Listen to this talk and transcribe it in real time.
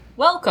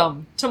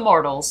Welcome to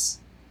Mortals,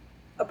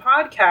 a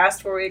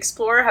podcast where we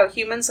explore how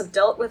humans have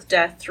dealt with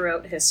death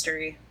throughout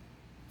history.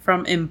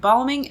 From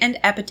embalming and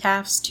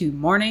epitaphs to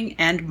mourning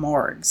and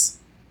morgues.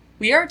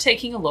 We are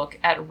taking a look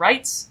at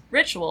rites,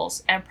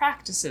 rituals, and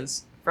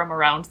practices from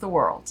around the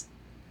world.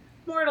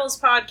 Mortals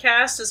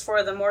podcast is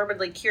for the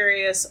morbidly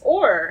curious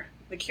or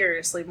the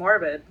curiously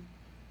morbid.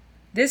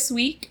 This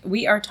week,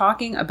 we are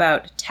talking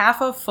about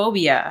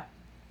taphophobia,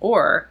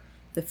 or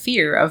the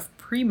fear of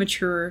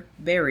premature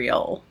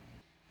burial.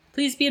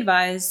 Please be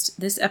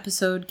advised, this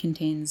episode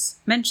contains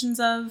mentions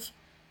of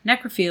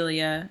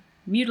necrophilia,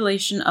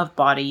 mutilation of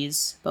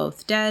bodies,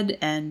 both dead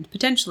and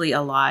potentially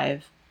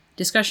alive,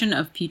 discussion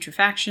of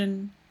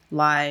putrefaction,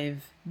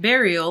 live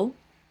burial,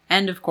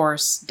 and of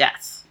course,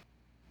 death.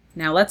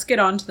 Now let's get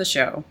on to the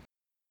show.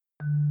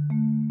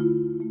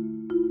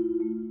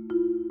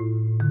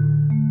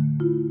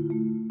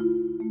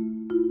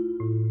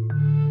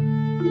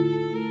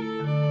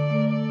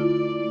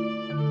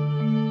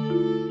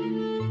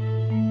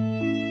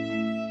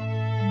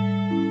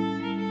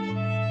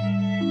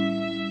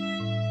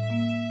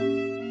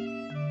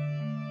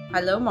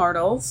 Hello,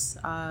 mortals.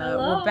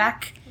 Hello. We're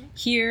back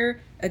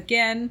here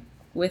again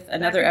with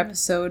another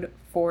episode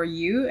for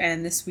you,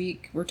 and this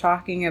week we're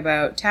talking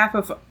about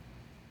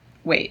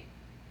Wait.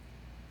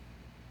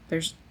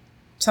 There's...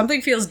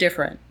 Something feels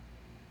different.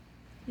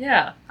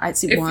 Yeah. I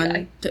see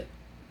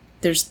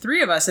There's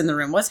three of us in the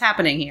room. What's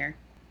happening here?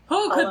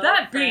 Who could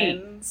that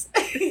be?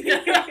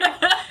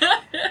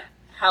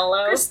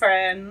 Hello,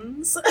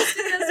 friends.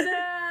 Christina's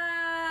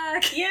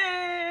back!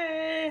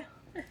 Yay!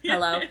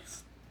 Hello.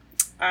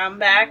 I'm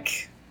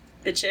back,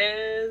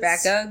 bitches.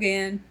 Back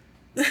again.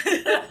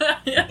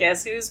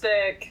 Guess who's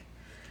back?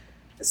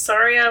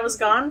 Sorry I was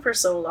gone for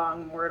so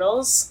long,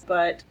 mortals.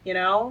 But,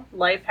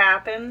 life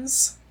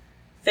happens.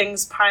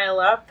 Things pile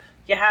up.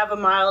 You have a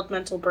mild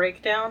mental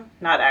breakdown.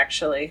 Not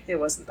actually.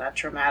 It wasn't that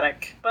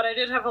traumatic. But I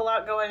did have a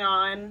lot going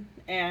on.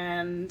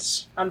 And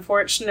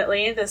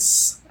unfortunately,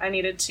 I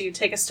needed to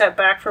take a step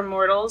back from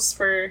mortals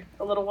for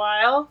a little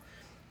while.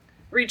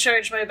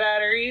 Recharge my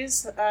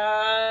batteries.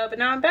 But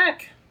now I'm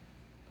back.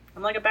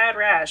 I'm like a bad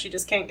rash. You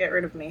just can't get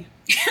rid of me.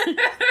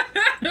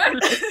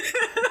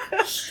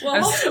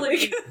 Well,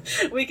 hopefully...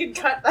 we can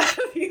cut that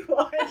if you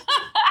want.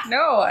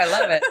 No, I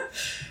love it.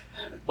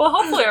 Well,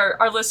 hopefully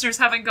our listeners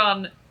haven't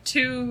gone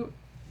too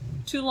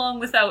long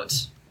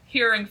without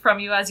hearing from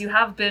you, as you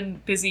have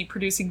been busy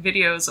producing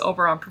videos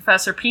over on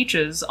Professor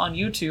Peaches on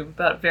YouTube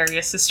about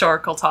various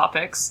historical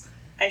topics.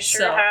 I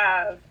sure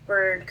have.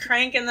 We're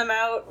cranking them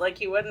out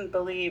like you wouldn't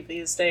believe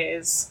these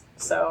days.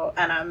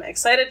 And I'm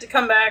excited to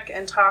come back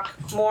and talk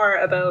more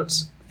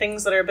about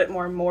things that are a bit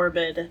more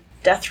morbid,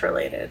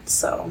 death-related,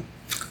 so...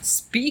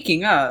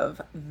 Speaking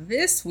of,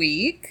 this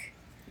week...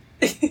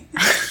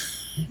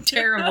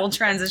 Terrible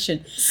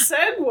transition.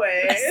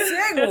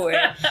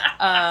 Segue!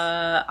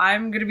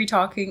 I'm going to be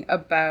talking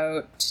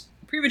about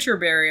premature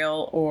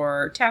burial,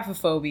 or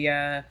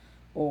taphophobia,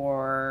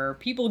 or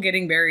people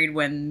getting buried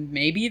when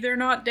maybe they're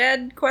not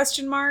dead, ?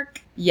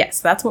 Yes,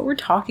 that's what we're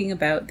talking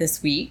about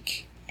this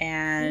week.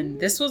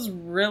 And this was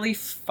really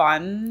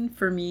fun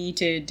for me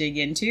to dig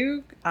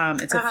into.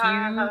 It's a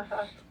few...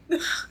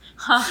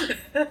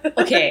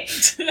 Okay,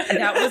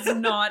 that was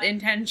not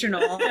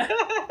intentional.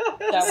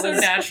 That was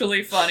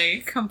naturally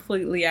funny.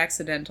 Completely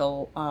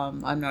accidental.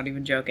 I'm not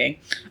even joking.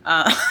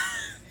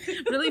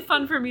 Really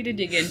fun for me to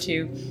dig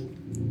into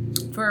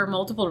for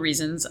multiple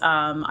reasons.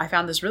 I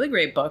found this really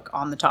great book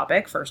on the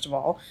topic, first of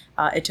all.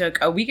 It took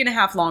a week and a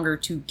half longer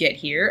to get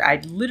here. I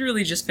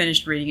literally just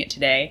finished reading it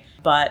today,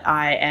 but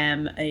I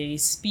am a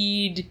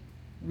speed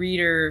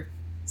reader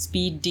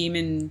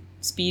demon.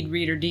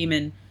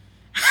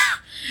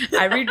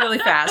 I read really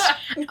fast,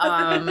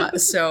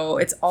 so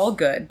it's all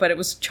good, but it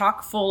was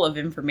chock full of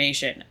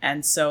information,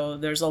 and so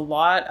there's a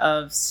lot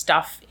of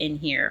stuff in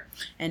here.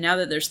 And now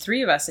that there's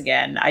three of us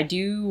again, I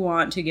do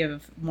want to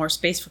give more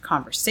space for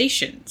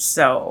conversation,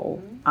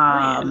 so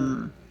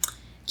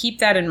keep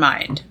that in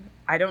mind.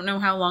 I don't know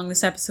how long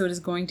this episode is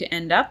going to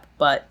end up,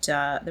 but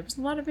there was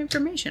a lot of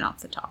information off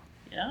the top.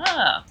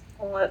 Yeah.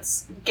 Well,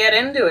 let's get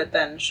into it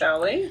then,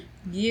 shall we?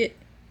 Get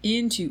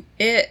into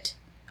it.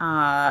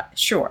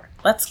 Sure.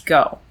 Let's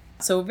go.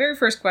 So, very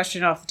first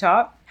question off the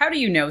top. How do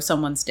you know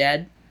someone's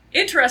dead?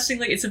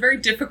 Interestingly, it's a very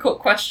difficult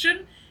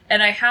question,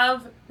 and I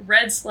have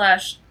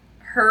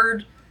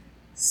read/heard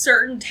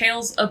certain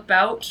tales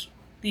about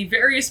the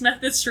various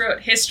methods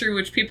throughout history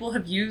which people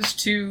have used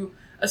to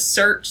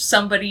assert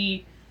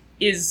somebody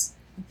is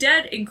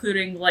dead,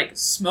 including,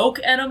 smoke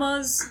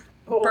enemas,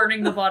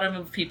 burning the bottom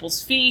of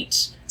people's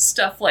feet,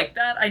 stuff like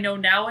that. I know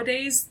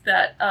nowadays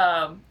that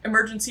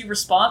emergency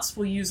response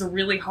will use a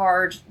really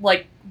hard,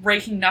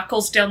 raking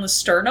knuckles down the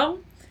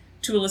sternum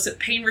to elicit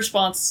pain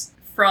response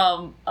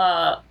from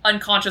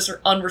unconscious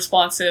or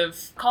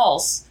unresponsive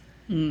calls.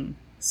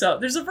 So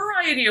there's a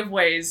variety of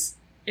ways.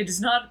 It is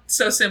not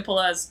so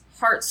simple as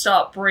heart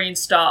stop, brain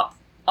stop,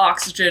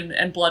 oxygen,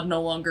 and blood no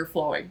longer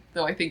flowing,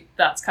 though I think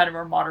that's kind of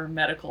our modern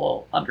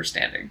medical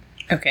understanding.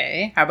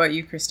 Okay. How about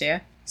you,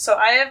 Christia? So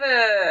I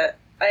have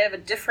I have a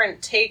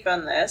different take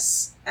on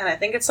this, and I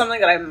think it's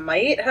something that I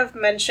might have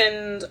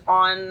mentioned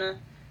on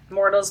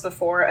Mortals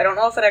before. I don't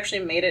know if it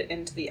actually made it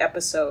into the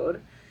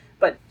episode,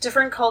 but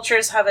different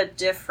cultures have a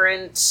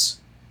different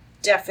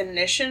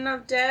definition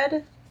of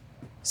dead.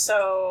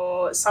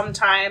 So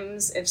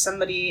sometimes if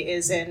somebody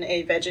is in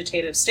a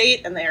vegetative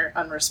state and they're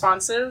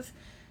unresponsive,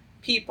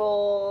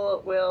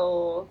 people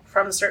will,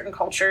 from certain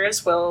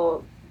cultures,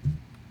 will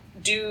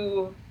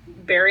do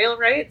burial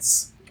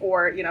rites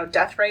or, you know,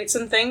 death rites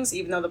and things,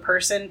 even though the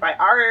person, by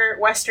our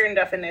Western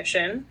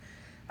definition,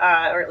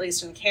 or at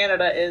least in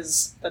Canada,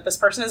 is that this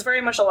person is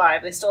very much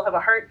alive. They still have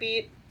a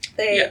heartbeat.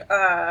 They,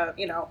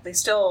 you know, they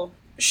still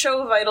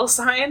show vital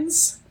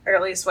signs, or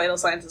at least vital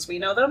signs as we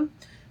know them.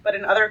 But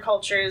in other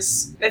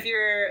cultures, if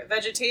you're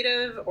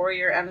vegetative or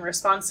you're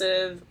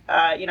unresponsive,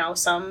 you know,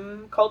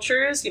 some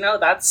cultures, you know,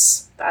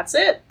 that's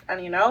it.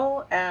 And, you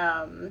know,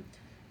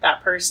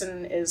 that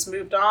person is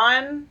moved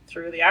on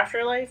through the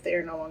afterlife. They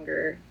are no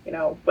longer, you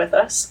know, with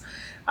us.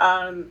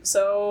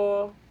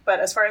 But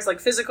as far as, like,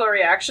 physical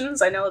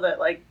reactions, I know that,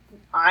 like,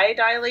 eye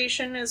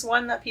dilation is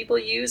one that people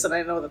use, and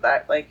I know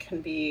that, like,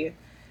 can be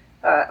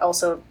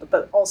also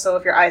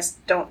if your eyes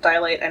don't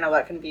dilate, I know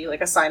that can be,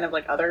 like, a sign of,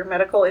 like, other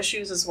medical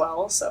issues as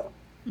well. So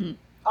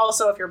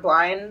also, if you're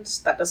blind,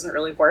 that doesn't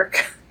really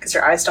work because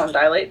your eyes don't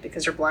dilate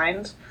because you're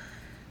blind.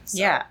 So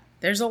yeah,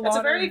 there's a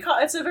lot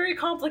it's a very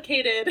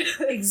complicated.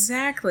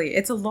 Exactly.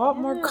 It's a lot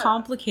more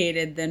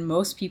complicated than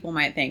most people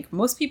might think.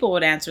 Most people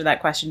would answer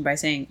that question by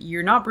saying,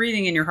 you're not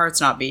breathing and your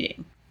heart's not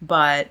beating.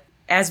 But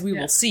as we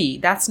will see,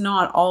 that's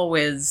not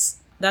always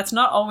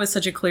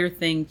such a clear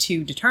thing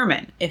to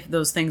determine if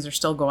those things are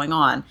still going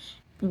on.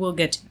 We'll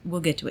get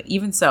to it.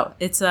 Even so,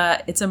 it's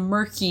a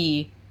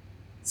murky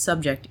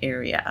subject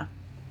area.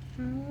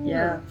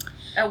 Yeah.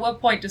 At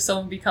what point does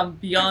someone become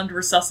beyond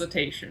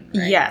resuscitation?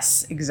 Right?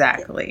 Yes,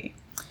 exactly.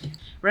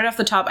 Right off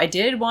the top, I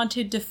did want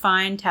to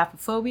define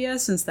taphophobia,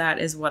 since that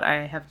is what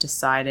I have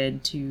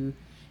decided to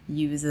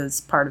use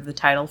as part of the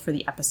title for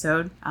the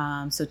episode.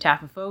 So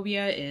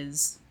taphophobia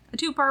is a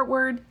two-part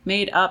word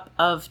made up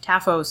of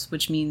taphos,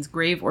 which means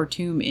grave or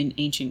tomb in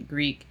ancient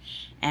Greek,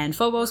 and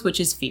phobos, which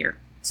is fear.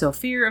 So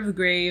fear of the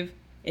grave,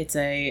 it's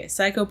a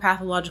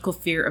psychopathological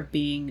fear of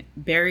being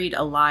buried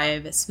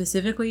alive,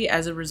 specifically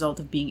as a result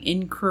of being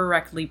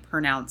incorrectly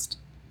pronounced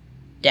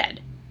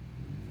dead.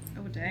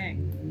 Oh,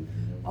 dang.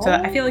 So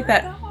I feel like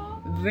that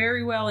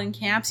very well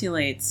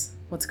encapsulates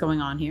what's going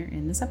on here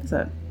in this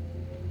episode.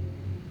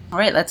 All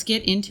right, let's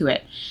get into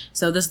it.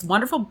 So this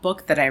wonderful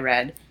book that I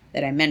read,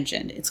 that I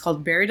mentioned, it's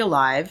called Buried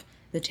Alive,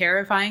 The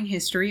Terrifying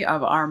History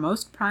of Our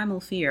Most Primal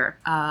Fear,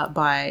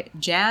 by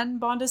Jan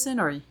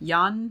Bondeson, or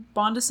Jan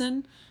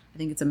Bondeson. I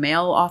think it's a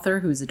male author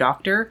who's a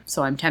doctor,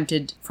 so I'm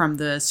tempted from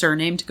the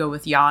surname to go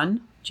with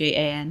Jan,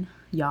 Jan,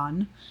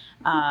 Jan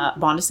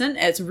Bondeson.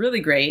 It's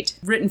really great,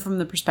 written from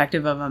the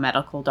perspective of a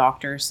medical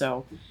doctor,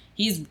 so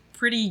he's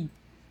pretty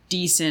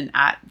decent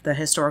at the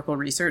historical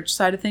research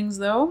side of things,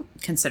 though,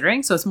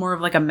 considering. So it's more of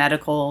like a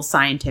medical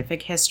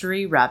scientific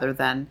history rather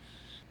than...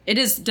 It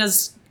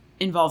does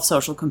involve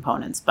social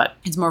components, but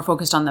it's more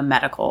focused on the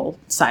medical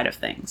side of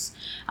things.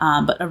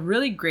 But a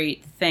really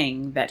great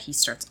thing that he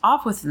starts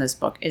off with in this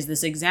book is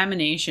this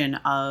examination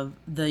of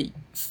the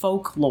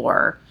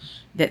folklore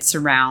that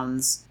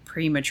surrounds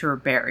premature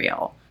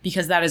burial,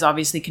 because that is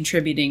obviously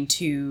contributing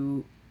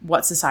to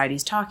what society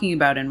is talking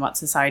about and what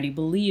society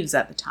believes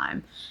at the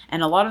time.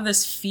 And a lot of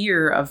this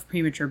fear of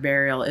premature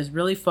burial is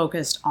really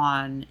focused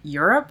on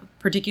Europe,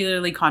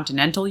 particularly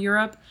continental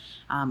Europe,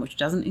 which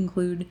doesn't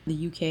include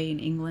the UK and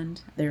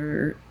England.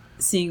 They're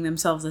seeing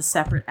themselves as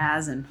separate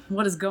as, and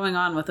what is going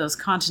on with those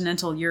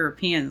continental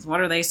Europeans?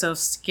 What are they so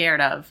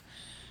scared of?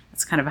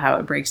 That's kind of how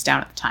it breaks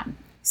down at the time.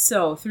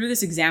 So through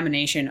this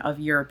examination of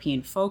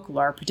European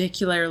folklore,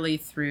 particularly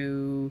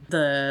through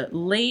the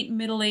late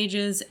Middle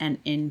Ages and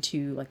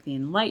into like the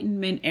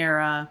Enlightenment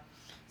era,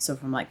 so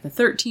from like the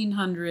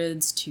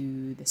 1300s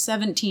to the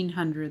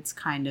 1700s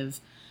kind of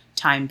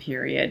time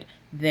period,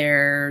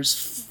 there's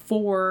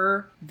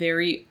 4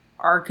 very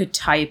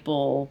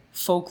archetypal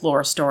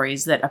folklore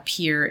stories that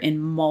appear in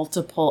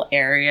multiple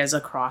areas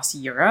across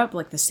Europe,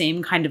 like the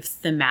same kind of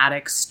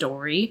thematic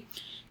story.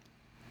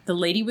 The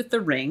Lady with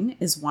the Ring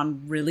is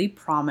one really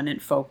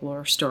prominent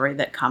folklore story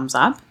that comes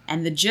up.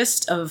 And the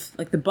gist of,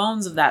 like, the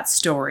bones of that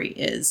story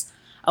is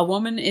a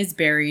woman is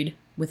buried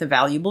with a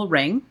valuable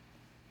ring.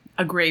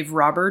 A grave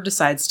robber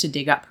decides to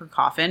dig up her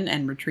coffin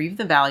and retrieve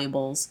the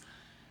valuables,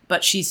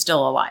 but she's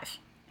still alive.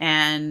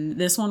 And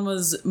this one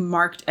was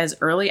marked as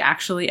early,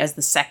 actually, as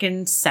the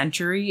 2nd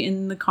century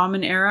in the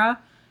Common Era.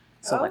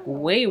 So, like,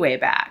 way, way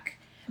back.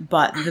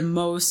 But the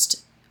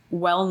most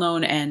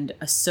well-known and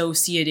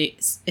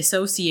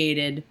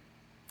associated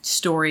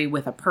story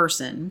with a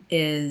person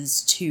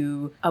is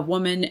to a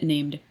woman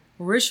named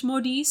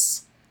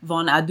Richmodis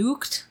von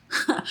Aducht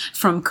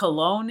from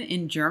Cologne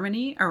in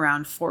Germany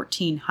around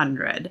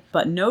 1400.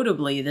 But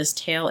notably, this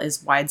tale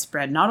is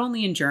widespread not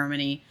only in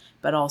Germany,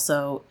 but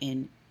also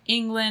in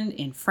England,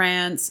 in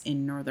France,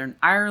 in Northern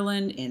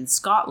Ireland, in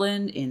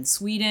Scotland, in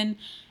Sweden,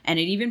 and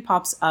it even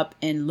pops up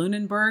in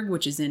Lunenburg,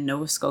 which is in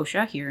Nova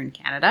Scotia here in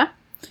Canada.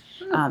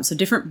 So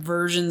different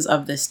versions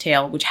of this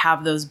tale, which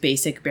have those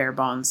basic bare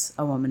bones.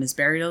 A woman is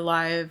buried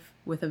alive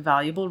with a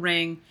valuable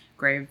ring.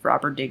 Grave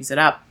robber digs it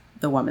up.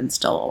 The woman's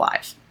still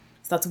alive.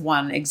 So that's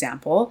one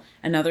example.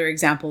 Another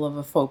example of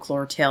a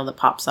folklore tale that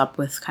pops up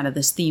with kind of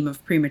this theme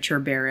of premature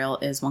burial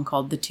is one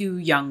called The Two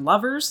Young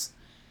Lovers.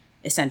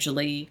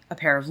 Essentially, a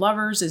pair of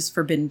lovers is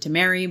forbidden to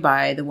marry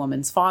by the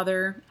woman's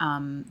father.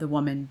 The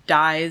woman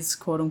dies,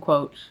 quote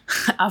unquote,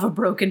 of a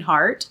broken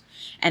heart.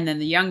 And then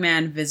the young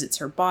man visits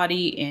her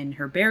body in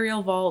her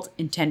burial vault,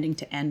 intending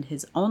to end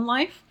his own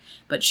life.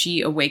 But she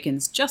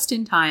awakens just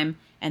in time,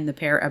 and the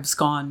pair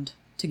abscond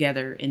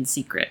together in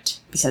secret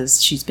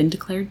because she's been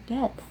declared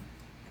dead.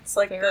 It's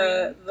like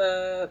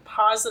the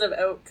positive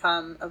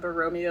outcome of a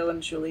Romeo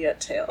and Juliet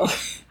tale.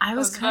 I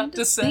was kind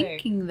of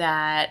thinking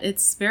that.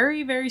 It's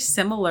very, very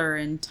similar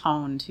in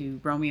tone to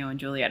Romeo and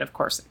Juliet, of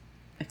course,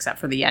 except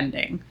for the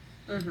ending.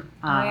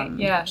 Mm-hmm.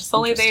 Just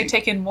only they had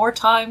taken more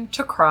time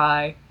to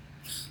cry.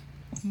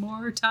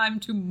 More time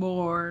to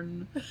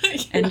mourn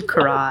and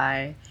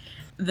cry.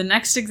 The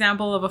next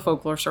example of a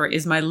folklore story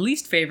is my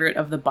least favorite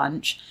of the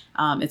bunch.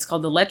 It's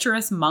called The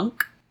Lecherous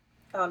Monk.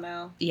 Oh,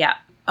 no. Yeah.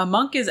 A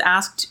monk is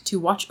asked to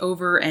watch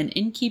over an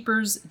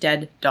innkeeper's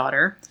dead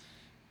daughter.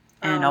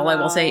 And I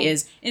will say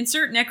is,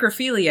 insert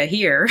necrophilia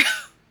here.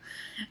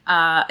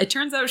 It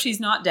turns out she's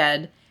not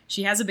dead.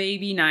 She has a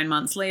baby 9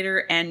 months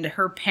later, and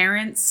her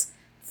parents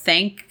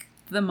thank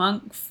the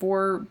monk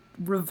for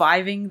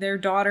reviving their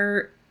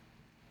daughter.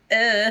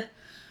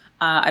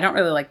 I don't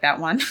really like that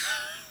one.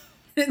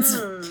 It's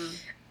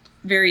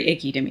very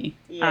icky to me.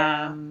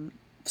 Yeah.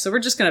 So we're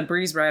just going to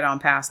breeze right on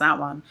past that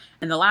one.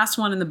 And the last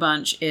one in the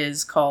bunch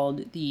is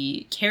called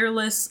The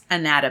Careless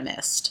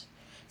Anatomist.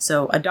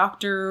 So a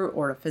doctor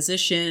or a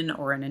physician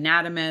or an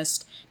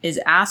anatomist is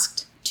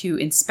asked to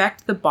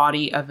inspect the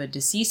body of a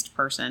deceased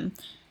person.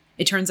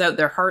 It turns out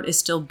their heart is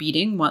still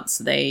beating once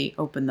they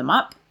open them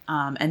up.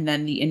 And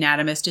then the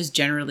anatomist is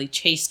generally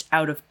chased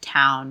out of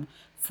town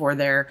for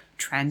their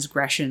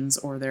transgressions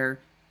or their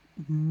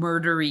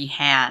murdery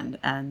hand.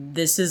 And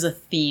this is a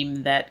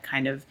theme that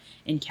kind of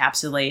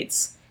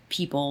encapsulates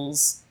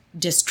people's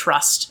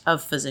distrust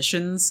of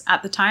physicians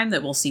at the time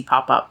that we'll see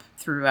pop up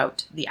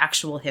throughout the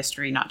actual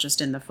history, not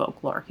just in the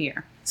folklore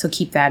here. So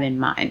keep that in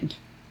mind.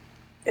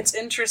 It's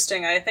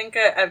interesting. I think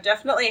I've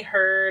definitely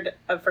heard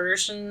a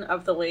version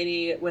of the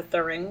lady with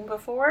the ring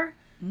before,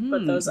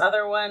 but those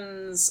other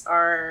ones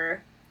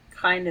are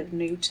kind of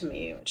new to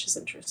me, which is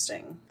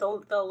interesting.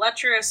 The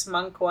lecherous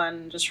monk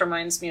one just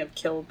reminds me of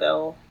Kill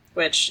Bill,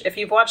 which, if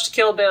you've watched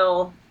Kill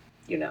Bill,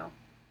 you know.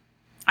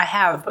 I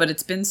have, but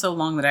it's been so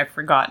long that I've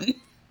forgotten.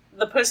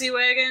 The Pussy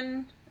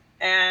Wagon,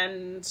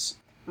 and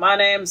my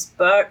name's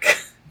Buck,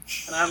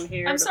 and I'm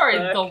here. I'm sorry,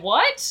 the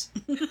what?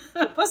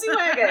 The Pussy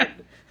Wagon.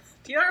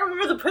 Do you not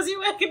remember the Pussy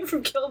Wagon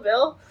from Kill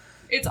Bill?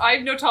 I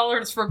have no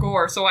tolerance for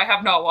gore, so I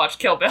have not watched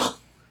Kill Bill.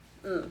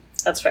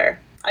 That's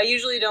fair. I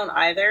usually don't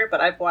either,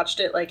 but I've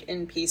watched it like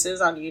in pieces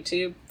on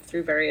YouTube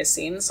through various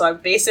scenes. So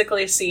I've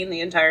basically seen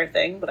the entire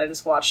thing, but I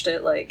just watched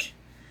it like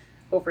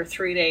over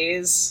 3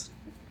 days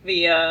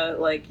via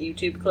like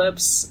YouTube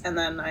clips, and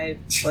then I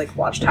like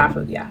watched half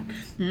of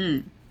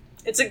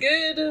It's a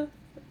good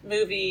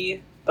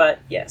movie, but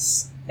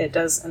yes, it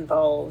does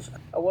involve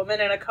a woman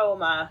in a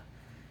coma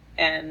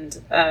and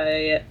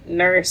a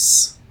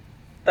nurse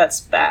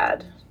that's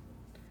bad.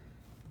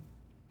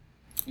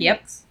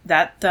 Yep,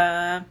 that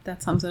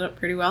sums it up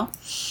pretty well.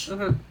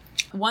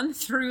 Mm-hmm. One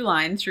through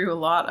line through a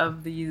lot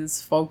of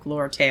these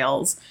folklore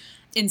tales,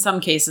 in some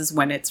cases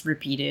when it's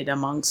repeated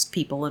amongst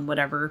people in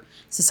whatever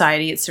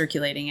society it's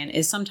circulating in,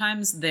 is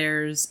sometimes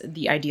there's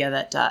the idea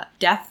that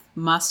death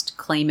must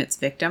claim its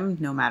victim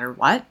no matter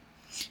what.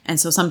 And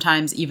so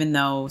sometimes, even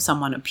though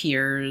someone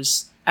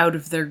appears out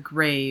of their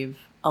grave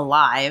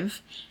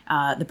alive,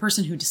 the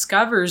person who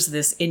discovers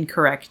this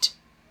incorrect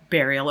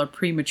burial or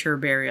premature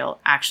burial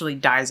actually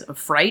dies of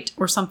fright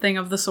or something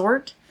of the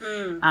sort.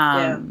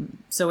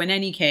 So in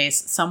any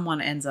case,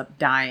 someone ends up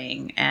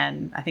dying,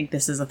 and I think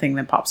this is a thing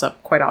that pops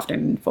up quite often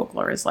in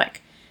folklore, is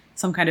like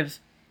some kind of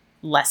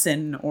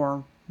lesson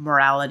or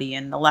morality,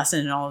 and the lesson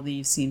in all of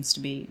these seems to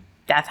be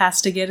death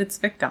has to get its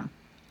victim.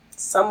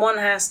 Someone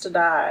has to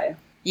die.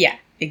 Yeah,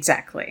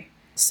 exactly.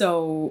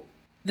 So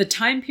the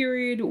time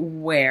period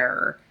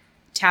where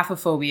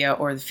taphophobia,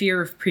 or the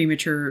fear of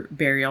premature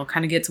burial,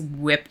 kind of gets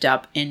whipped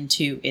up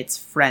into its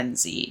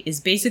frenzy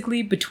is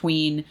basically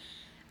between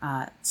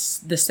the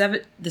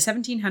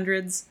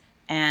 1700s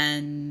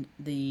and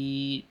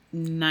the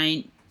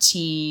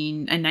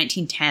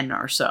 1910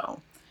 or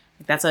so.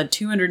 That's a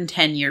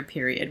 210-year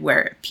period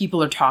where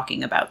people are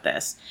talking about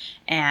this.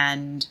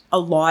 And a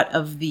lot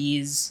of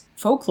these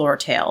folklore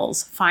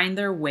tales find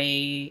their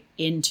way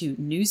into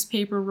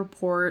newspaper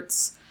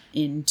reports,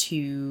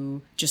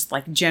 into just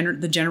like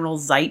the general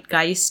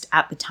zeitgeist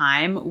at the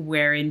time,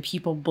 wherein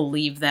people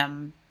believe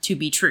them to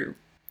be true.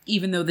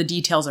 Even though the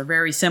details are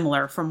very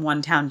similar from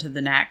one town to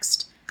the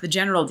next, the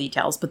general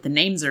details, but the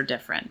names are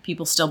different.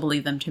 People still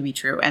believe them to be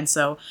true. And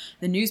so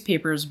the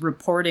newspapers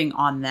reporting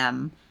on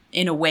them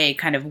in a way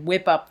kind of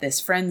whip up this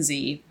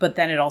frenzy, but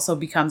then it also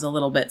becomes a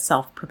little bit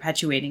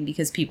self-perpetuating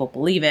because people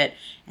believe it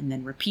and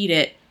then repeat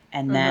it.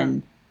 And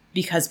then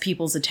because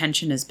people's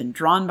attention has been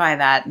drawn by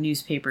that,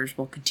 newspapers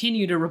will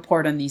continue to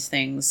report on these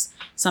things,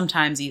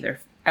 sometimes either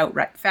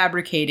outright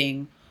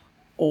fabricating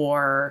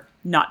or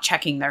not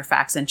checking their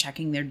facts and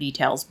checking their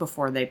details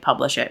before they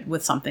publish it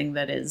with something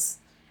that is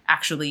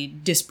actually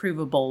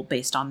disprovable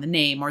based on the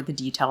name or the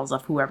details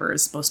of whoever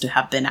is supposed to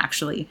have been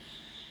actually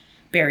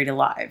buried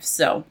alive.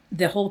 So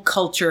the whole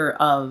culture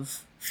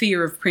of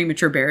fear of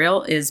premature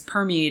burial is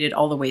permeated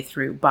all the way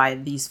through by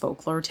these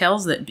folklore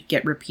tales that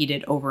get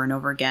repeated over and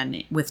over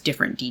again with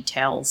different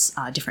details,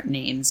 different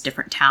names,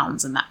 different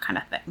towns, and that kind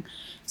of thing.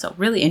 So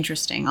really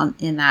interesting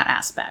in that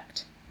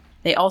aspect.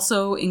 They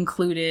also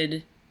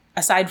included,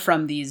 aside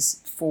from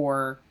these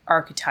 4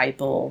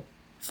 archetypal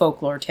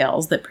folklore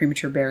tales that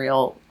premature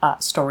burial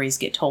stories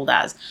get told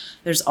as,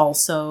 there's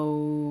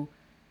also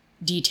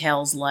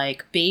details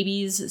like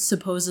babies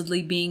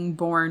supposedly being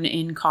born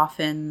in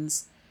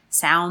coffins,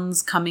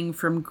 sounds coming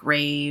from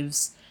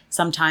graves.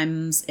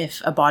 Sometimes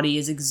if a body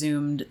is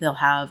exhumed, they'll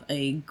have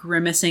a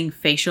grimacing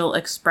facial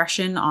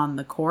expression on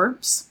the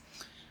corpse.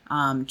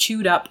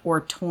 Chewed up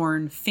or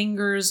torn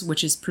fingers,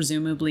 which is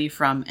presumably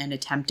from an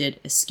attempted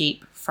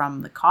escape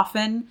from the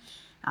coffin.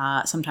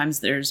 Sometimes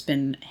there's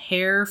been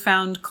hair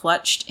found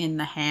clutched in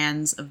the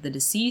hands of the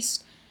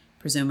deceased,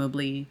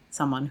 presumably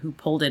someone who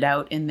pulled it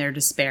out in their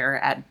despair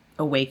at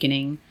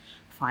awakening,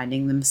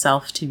 finding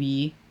themselves to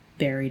be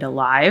buried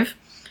alive,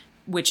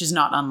 which is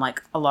not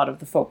unlike a lot of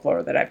the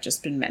folklore that I've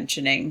just been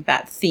mentioning,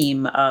 that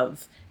theme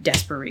of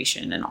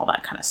desperation and all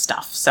that kind of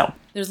stuff. So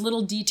there's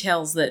little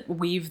details that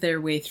weave their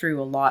way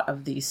through a lot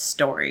of these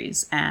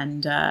stories,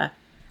 and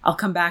I'll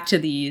come back to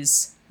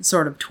these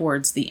sort of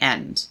towards the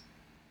end.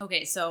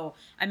 Okay, so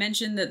I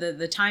mentioned that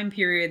the time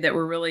period that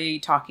we're really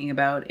talking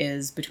about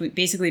is between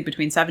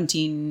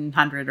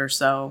 1700 or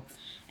so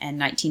and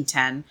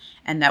 1910,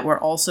 and that we're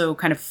also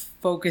kind of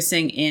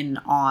focusing in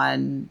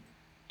on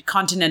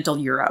continental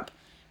Europe,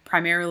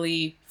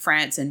 primarily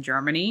France and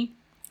Germany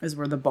is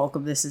where the bulk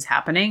of this is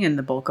happening, and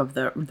the bulk of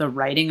the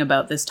writing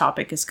about this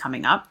topic is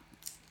coming up.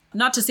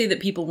 Not to say that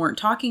people weren't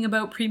talking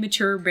about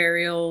premature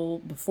burial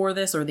before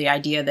this, or the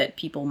idea that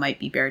people might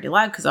be buried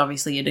alive, because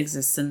obviously it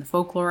exists in the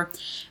folklore.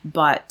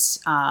 But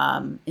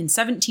in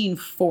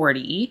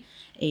 1740,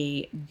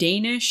 a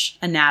Danish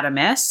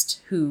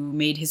anatomist who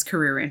made his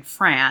career in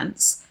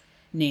France,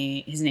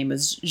 his name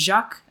was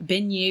Jacques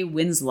Beignet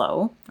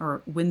Winslow,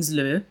 or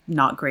Winslow,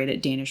 not great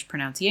at Danish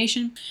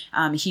pronunciation.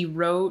 He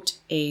wrote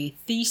a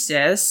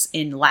thesis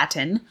in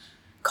Latin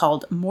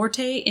called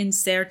Morte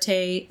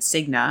Incerte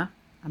Signa.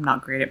 I'm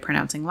not great at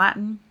pronouncing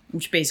Latin,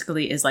 which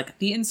basically is like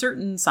the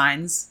uncertain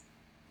signs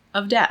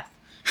of death.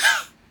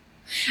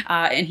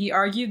 And he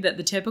argued that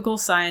the typical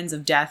signs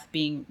of death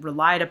being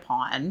relied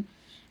upon,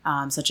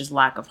 such as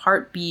lack of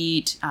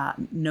heartbeat,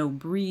 no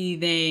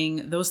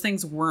breathing, those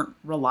things weren't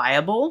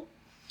reliable.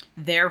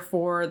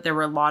 Therefore, there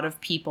were a lot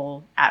of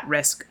people at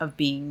risk of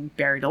being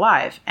buried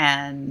alive.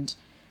 And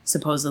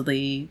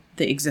supposedly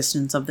the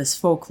existence of this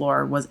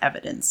folklore was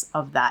evidence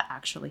of that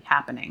actually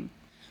happening.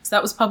 So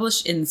that was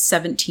published in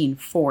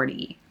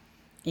 1740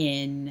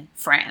 in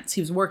France.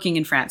 He was working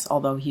in France,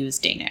 although he was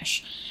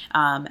Danish.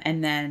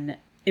 And then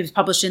it was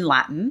published in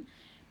Latin,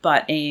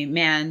 but a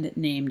man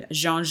named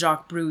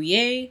Jean-Jacques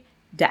Bruyère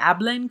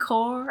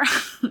d'Ablancourt,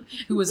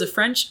 who was a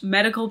French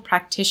medical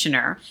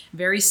practitioner,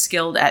 very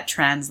skilled at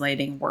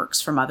translating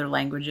works from other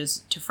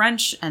languages to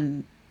French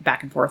and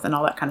back and forth and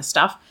all that kind of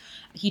stuff.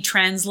 He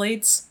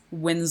translates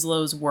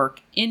Winslow's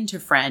work into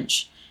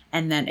French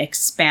and then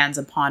expands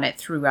upon it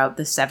throughout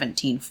the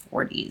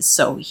 1740s.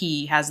 So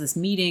he has this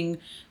meeting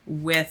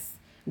with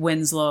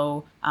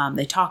Winslow.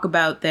 They talk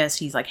about this.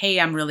 He's like, hey,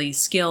 I'm really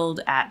skilled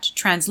at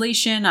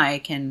translation. I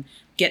can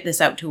get this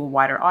out to a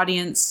wider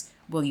audience.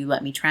 Will you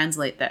let me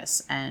translate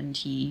this? And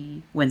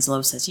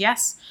Winslow says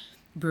yes.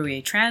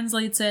 Bruyère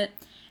translates it.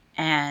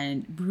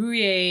 And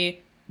Bruyère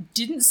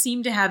didn't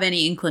seem to have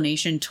any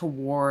inclination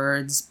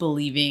towards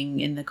believing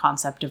in the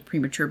concept of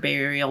premature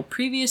burial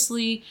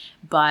previously,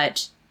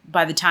 but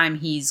by the time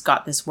he's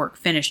got this work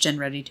finished and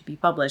ready to be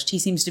published, he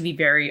seems to be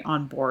very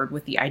on board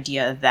with the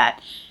idea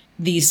that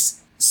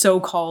these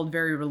so-called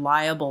very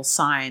reliable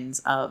signs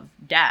of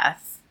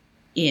death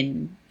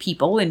in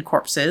people, in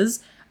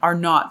corpses, are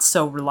not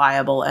so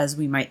reliable as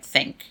we might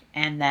think.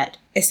 And that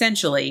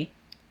essentially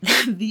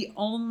the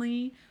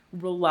only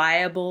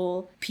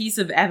reliable piece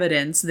of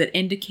evidence that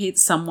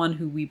indicates someone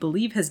who we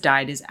believe has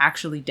died is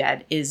actually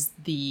dead is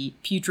the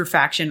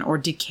putrefaction or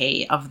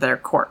decay of their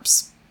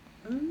corpse.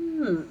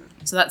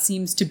 So that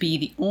seems to be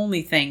the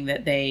only thing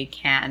that they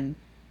can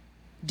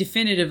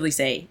definitively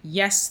say,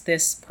 yes,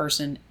 this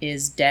person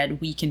is dead.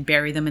 We can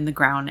bury them in the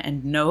ground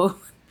and know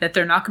that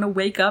they're not going to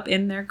wake up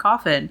in their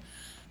coffin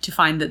to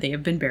find that they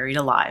have been buried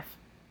alive.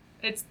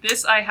 It's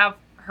this I have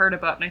heard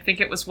about, and I think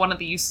it was one of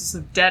the uses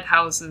of dead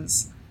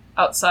houses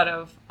outside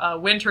of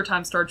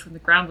wintertime storage when the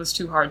ground was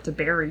too hard to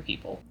bury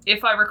people.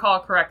 If I recall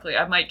correctly,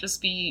 I might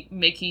just be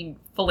making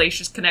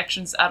fallacious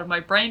connections out of my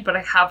brain, but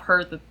I have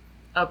heard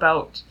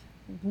about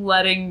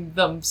letting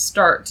them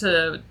start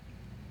to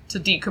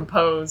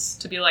decompose,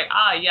 to be like,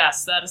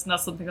 yes, that is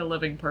not something a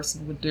living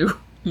person would do.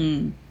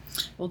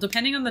 Well,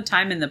 depending on the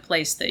time and the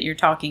place that you're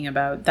talking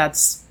about,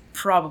 that's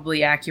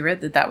probably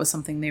accurate that was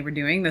something they were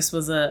doing. This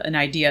was an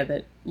idea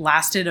that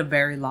lasted a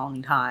very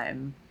long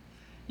time.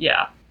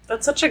 Yeah.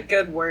 That's such a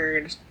good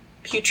word.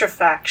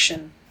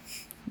 Putrefaction.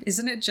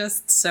 Isn't it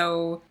just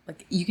so,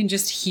 like, you can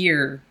just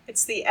hear...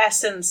 It's the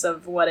essence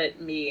of what it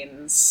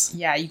means.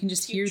 Yeah, you can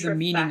just hear the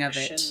meaning of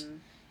it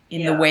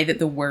in Yeah. the way that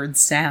the word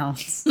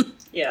sounds.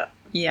 Yeah.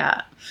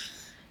 Yeah.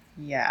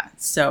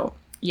 So,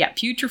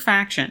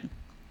 putrefaction.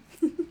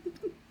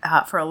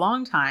 For a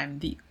long time,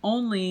 the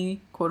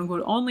only,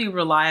 quote-unquote, only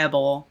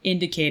reliable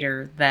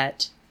indicator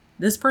that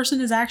this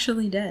person is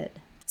actually dead.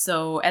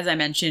 So, as I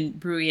mentioned,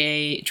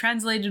 Bruyère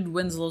translated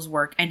Winslow's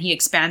work, and he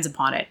expands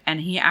upon it.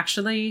 And he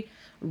actually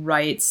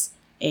writes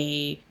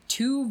a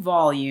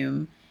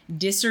 2-volume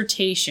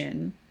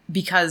dissertation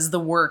because the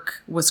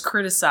work was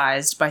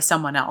criticized by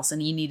someone else,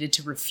 and he needed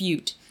to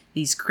refute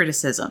these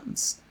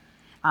criticisms.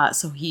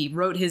 So he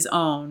wrote his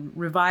own,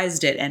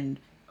 revised it, and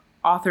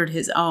authored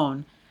his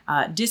own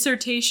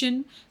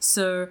dissertation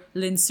sur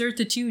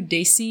l'incertitude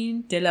des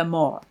signes de la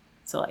mort.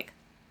 So, like,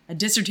 a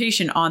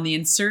dissertation on the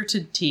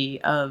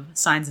uncertainty of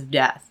signs of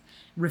death,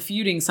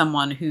 refuting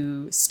someone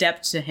who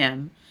stepped to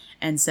him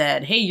and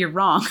said, hey, you're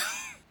wrong.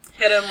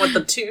 Hit him with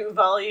the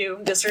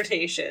 2-volume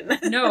dissertation.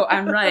 No,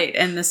 I'm right,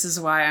 and this is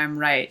why I'm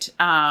right.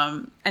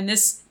 And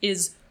this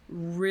is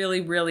really,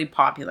 really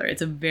popular.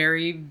 It's a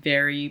very,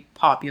 very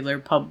popular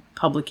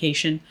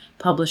publishing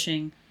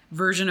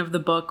version of the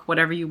book,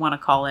 whatever you want to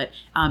call it.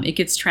 It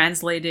gets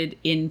translated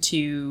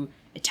into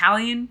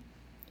Italian,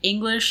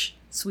 English,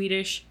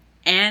 Swedish,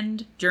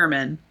 and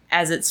German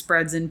as it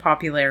spreads in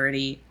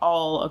popularity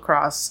all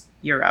across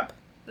Europe.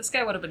 This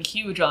guy would have been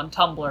huge on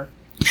Tumblr.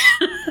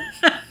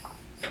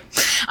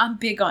 I'm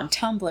big on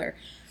Tumblr.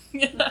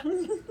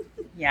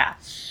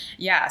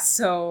 Yeah.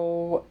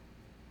 So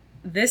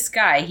this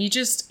guy,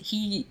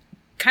 he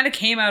kind of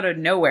came out of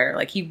nowhere.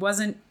 Like, he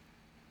wasn't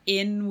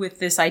in with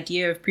this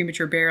idea of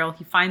premature burial.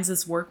 He finds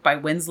this work by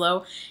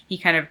Winslow. He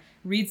kind of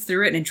reads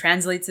through it and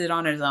translates it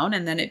on his own,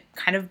 and then it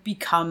kind of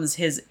becomes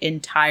his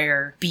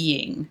entire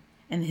being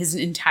and his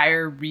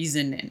entire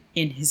reason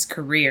in his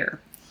career.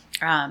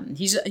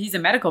 He's a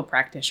medical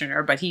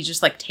practitioner, but he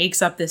just, like,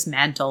 takes up this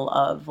mantle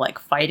of, like,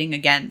 fighting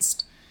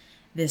against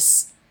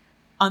this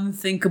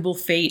unthinkable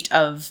fate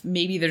of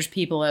maybe there's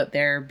people out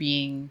there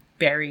being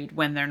buried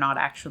when they're not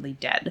actually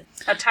dead.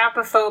 A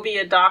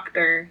tapophobia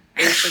doctor,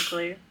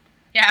 basically.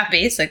 Yeah,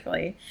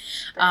 basically.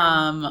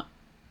 One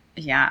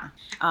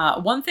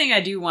thing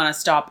I do want to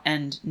stop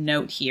and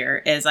note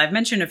here is I've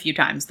mentioned a few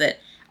times that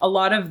a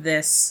lot of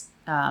this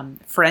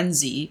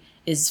frenzy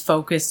is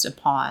focused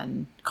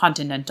upon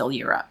continental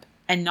Europe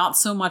and not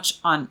so much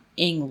on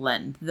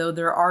England, though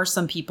there are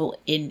some people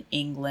in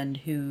England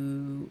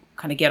who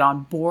kind of get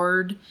on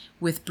board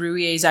with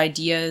Bruyère's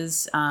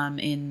ideas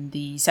in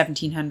the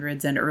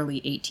 1700s and early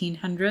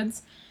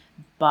 1800s.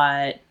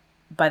 But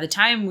by the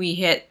time we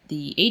hit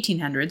the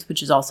 1800s,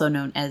 which is also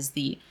known as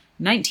the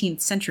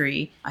 19th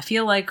century, I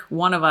feel like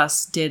one of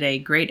us did a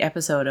great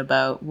episode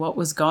about what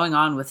was going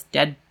on with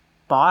dead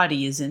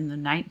bodies in the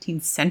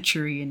 19th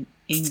century in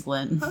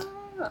England.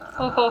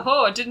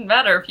 It didn't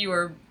matter if you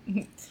were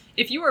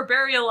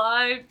buried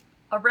alive.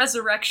 A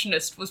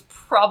resurrectionist was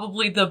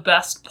probably the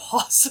best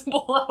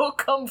possible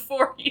outcome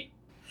for you.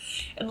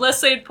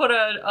 Unless they'd put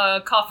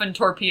a coffin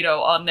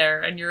torpedo on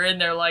there and you're in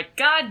there like,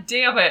 God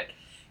damn it.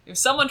 If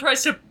someone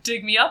tries to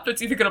dig me up,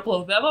 it's either going to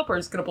blow them up or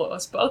it's going to blow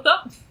us both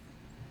up.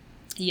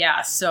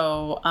 Yeah,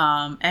 so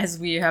as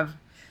we have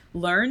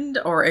learned,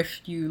 or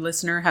if you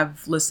listener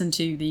have listened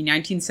to the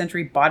 19th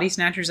century Body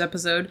Snatchers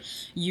episode,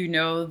 you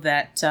know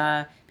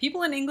that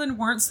people in England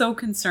weren't so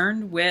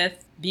concerned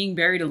with being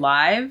buried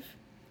alive.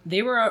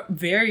 They were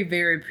very,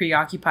 very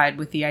preoccupied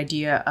with the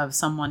idea of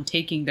someone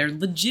taking their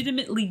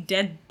legitimately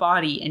dead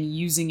body and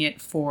using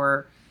it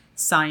for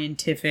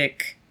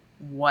scientific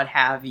what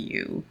have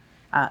you.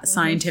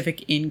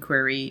 Scientific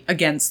inquiry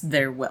against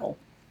their will.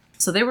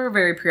 So they were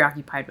very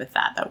preoccupied with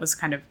that. That was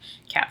kind of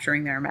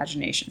capturing their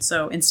imagination.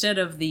 So instead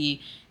of the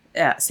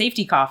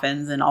safety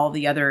coffins and all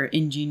the other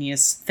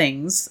ingenious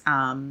things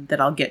that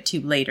I'll get to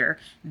later,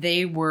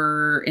 they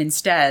were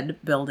instead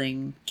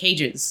building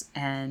cages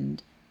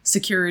and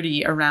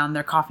security around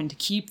their coffin to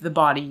keep the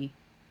body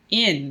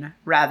in,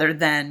 rather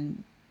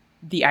than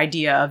the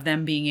idea of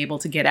them being able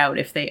to get out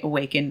if they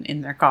awaken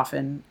in their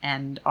coffin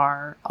and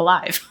are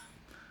alive.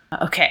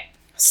 Okay.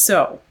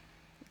 So,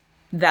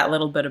 that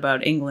little bit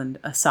about England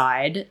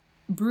aside,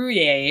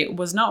 Bruyère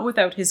was not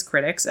without his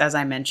critics. As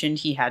I mentioned,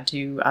 he had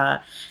to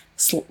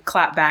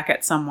clap back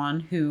at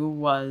someone who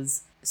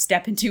was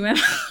stepping to him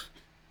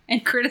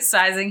and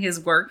criticizing his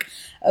work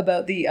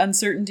about the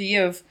uncertainty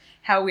of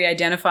how we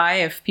identify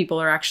if people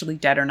are actually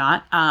dead or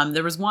not.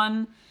 There was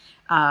one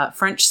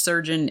French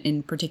surgeon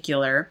in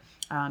particular,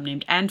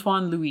 named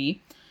Antoine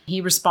Louis.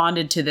 He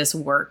responded to this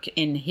work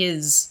in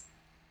his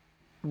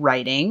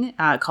writing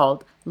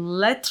called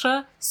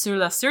Lettres sur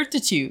la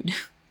certitude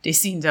des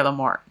signes de la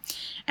mort.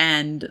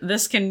 And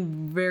this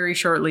can very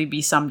shortly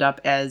be summed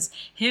up as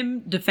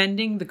him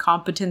defending the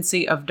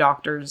competency of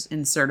doctors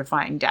in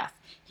certifying death.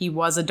 He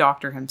was a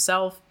doctor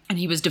himself, and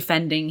he was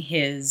defending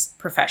his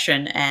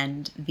profession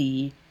and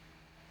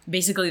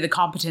basically the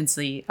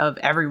competency of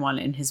everyone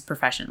in his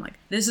profession. Like,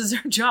 this is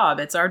our job.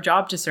 It's our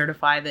job to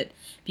certify that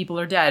people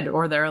are dead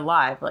or they're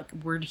alive. Like,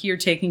 we're here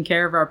taking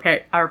care of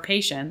our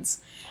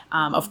patients.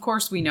 Of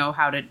course, we know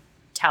how to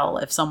tell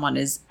if someone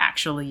is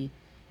actually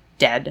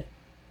dead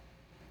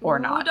or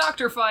not.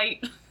 Doctor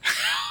fight.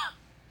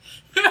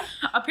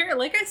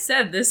 Apparently, like I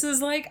said, this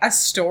is like a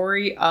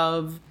story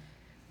of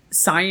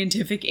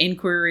scientific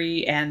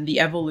inquiry and the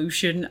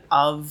evolution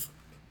of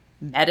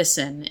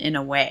medicine in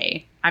a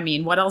way. I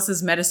mean, what else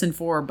is medicine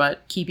for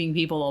but keeping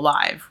people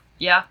alive?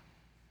 Yeah.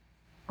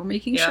 Or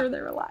making sure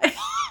they're alive.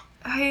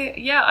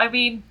 I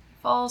mean,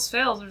 if all else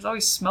fails, there's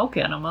always smoke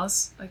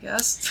enemas, I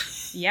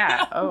guess.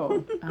 Yeah.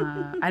 Oh.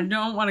 I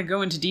don't want to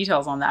go into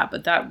details on that,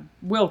 but that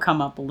will come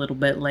up a little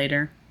bit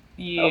later.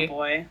 Yeah. Oh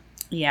boy.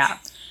 Yeah.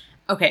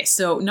 Okay,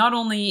 so not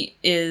only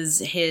is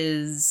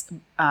his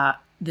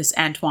this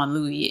Antoine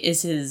Louis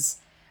is his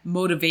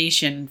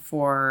motivation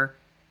for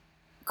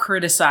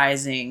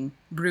criticizing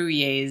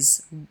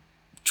Bruyère's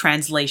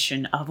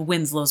translation of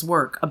Winslow's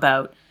work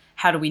about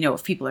how do we know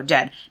if people are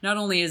dead. Not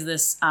only is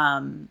this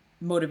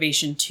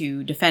motivation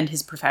to defend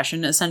his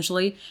profession,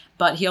 essentially,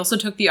 but he also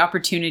took the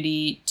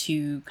opportunity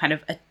to kind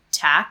of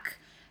attack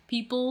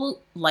people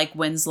like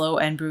Winslow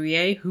and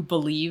Bruyère who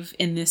believe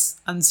in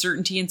this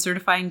uncertainty in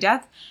certifying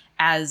death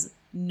as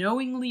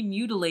knowingly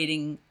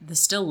mutilating the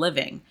still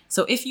living.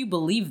 So if you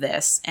believe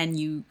this and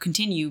you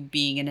continue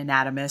being an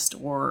anatomist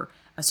or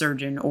a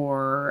surgeon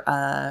or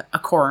a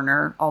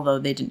coroner, although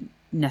they didn't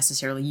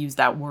necessarily use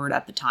that word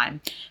at the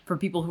time, for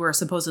people who are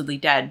supposedly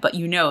dead, but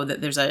you know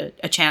that there's a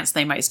chance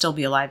they might still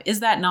be alive,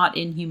 is that not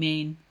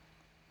inhumane?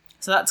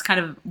 So that's kind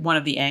of one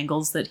of the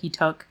angles that he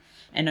took.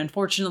 And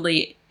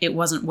unfortunately, it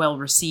wasn't well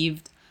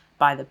received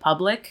by the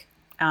public.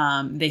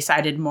 They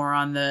sided more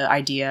on the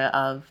idea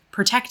of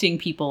protecting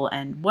people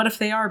and what if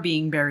they are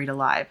being buried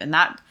alive? And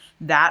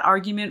that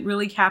argument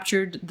really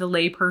captured the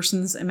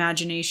layperson's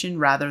imagination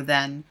rather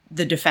than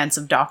the defense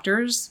of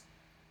doctors,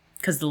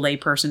 because the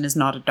layperson is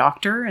not a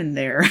doctor and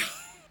they're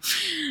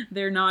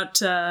not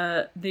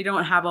they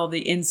don't have all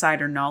the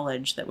insider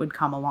knowledge that would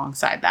come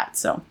alongside that.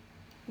 So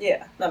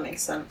yeah, that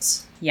makes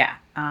sense. Yeah,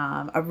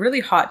 a really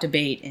hot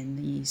debate in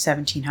the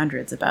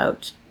 1700s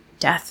about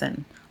death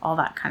and all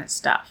that kind of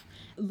stuff.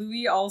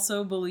 Louis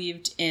also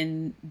believed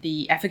in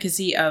the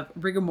efficacy of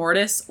rigor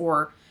mortis,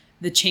 or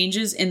the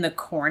changes in the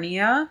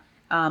cornea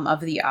of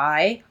the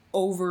eye,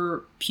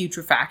 over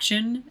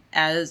putrefaction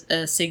as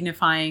a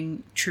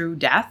signifying true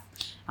death.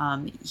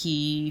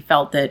 He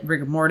felt that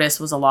rigor mortis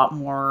was a lot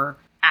more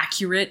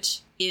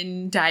accurate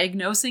in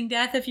diagnosing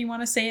death, if you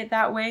want to say it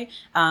that way,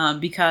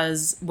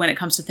 because when it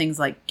comes to things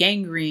like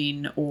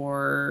gangrene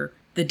or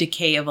the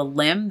decay of a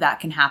limb, that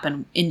can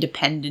happen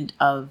independent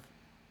of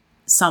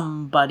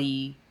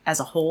somebody as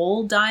a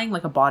whole dying,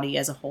 like a body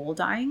as a whole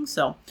dying.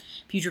 So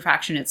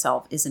putrefaction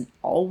itself isn't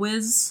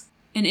always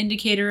an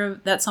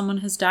indicator that someone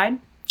has died.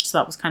 So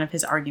that was kind of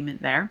his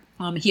argument there.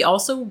 He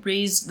also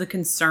raised the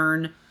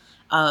concern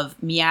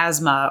of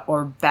miasma,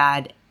 or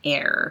bad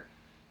air.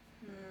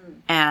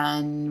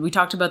 And we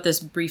talked about this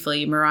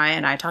briefly, Mariah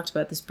and I talked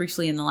about this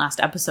briefly in the last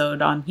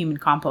episode on human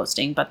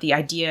composting, but the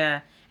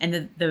idea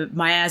and the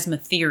miasma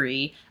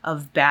theory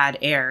of bad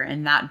air,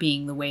 and that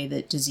being the way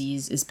that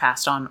disease is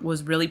passed on,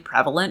 was really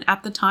prevalent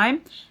at the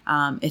time.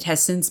 It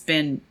has since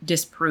been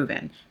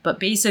disproven. But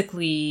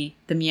basically,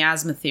 the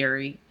miasma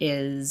theory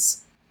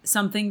is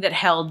something that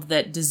held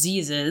that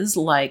diseases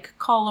like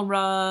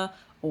cholera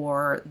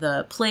or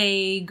the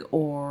plague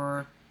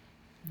or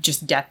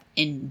just death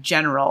in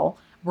general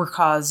were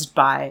caused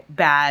by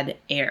bad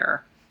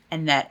air,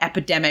 and that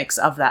epidemics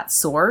of that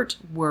sort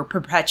were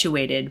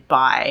perpetuated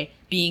by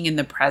being in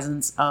the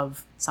presence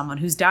of someone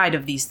who's died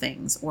of these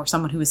things, or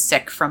someone who is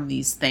sick from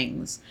these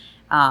things,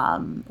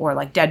 or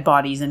like dead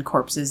bodies and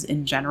corpses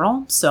in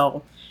general.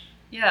 So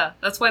yeah,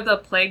 that's why the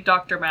plague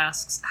doctor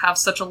masks have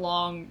such a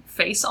long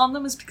face on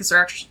them, is because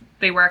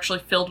they were actually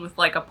filled with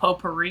like a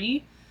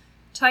potpourri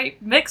type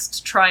mix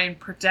to try and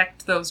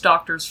protect those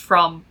doctors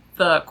from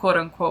the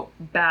quote-unquote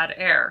bad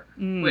air,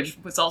 which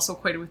was also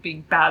equated with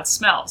being bad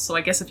smell. So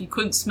I guess if you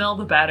couldn't smell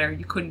the bad air,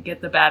 you couldn't get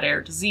the bad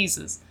air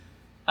diseases.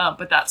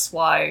 But that's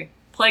why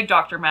plague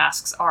doctor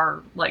masks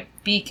are, like,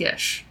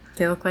 beakish.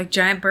 they look like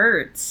giant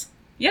birds.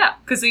 Yeah,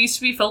 because they used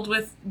to be filled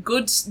with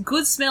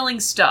good-smelling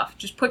stuff.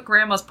 Just put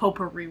grandma's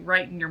potpourri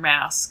right in your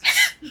mask,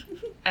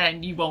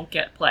 and you won't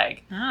get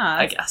plague,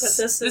 I guess.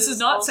 But this is is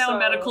not also sound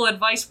medical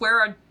advice.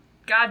 Wear a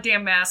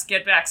goddamn mask,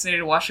 get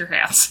vaccinated, wash your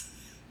hands.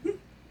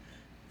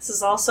 This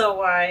is also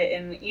why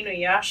in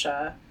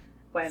Inuyasha,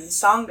 when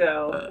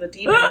Sango, the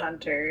demon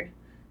hunter,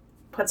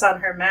 puts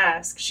on her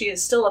mask, she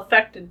is still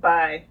affected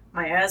by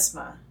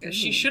Miasma.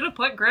 She should have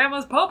put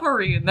Grandma's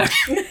potpourri in there.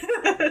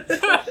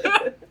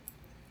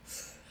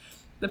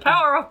 The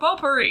power of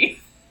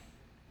potpourri.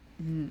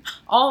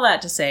 All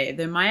that to say,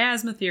 the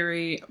miasma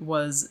theory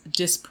was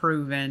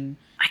disproven.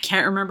 I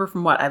can't remember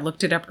from what. I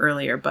looked it up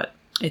earlier, but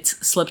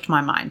it's slipped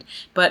my mind.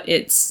 But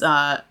it's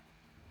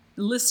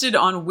listed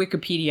on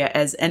Wikipedia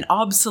as an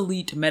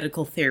obsolete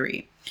medical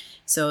theory.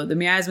 So the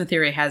miasma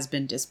theory has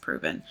been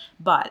disproven.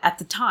 But at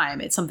the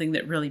time, it's something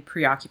that really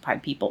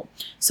preoccupied people.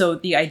 So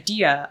the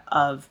idea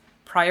of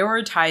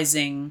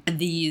prioritizing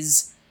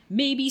these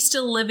maybe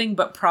still living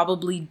but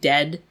probably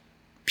dead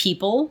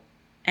people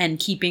and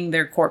keeping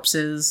their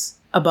corpses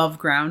above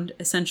ground,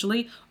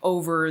 essentially,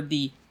 over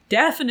the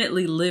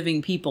definitely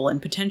living people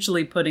and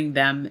potentially putting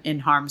them in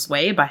harm's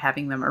way by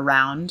having them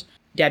around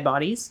dead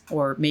bodies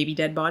or maybe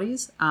dead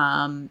bodies.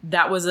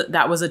 That was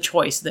a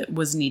choice that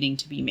was needing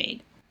to be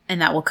made.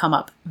 And that will come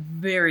up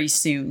very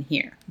soon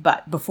here.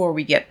 But before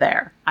we get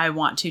there, I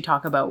want to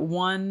talk about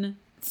one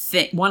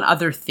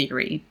other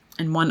theory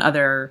and one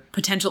other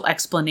potential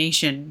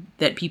explanation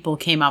that people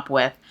came up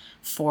with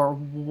for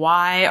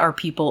why are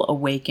people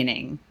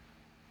awakening,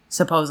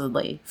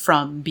 supposedly,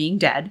 from being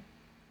dead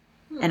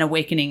and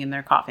awakening in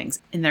their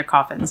coffins.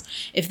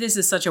 If this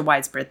is such a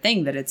widespread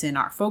thing that it's in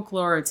our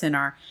folklore, it's in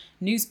our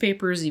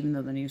newspapers, even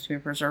though the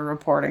newspapers are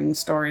reporting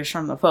stories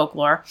from the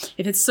folklore,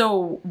 if it's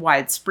so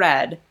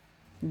widespread,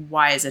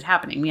 why is it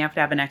happening? We have to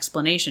have an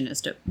explanation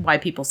as to why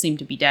people seem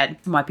to be dead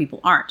and why people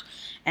aren't.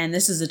 And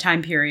this is a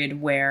time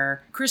period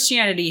where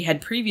Christianity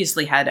had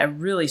previously had a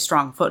really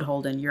strong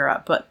foothold in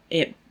Europe, but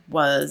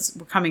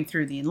we're coming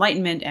through the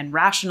Enlightenment and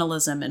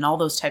rationalism and all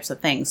those types of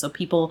things. So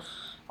people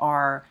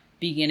are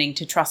beginning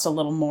to trust a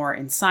little more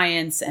in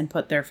science and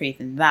put their faith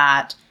in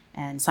that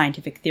and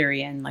scientific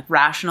theory and like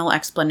rational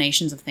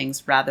explanations of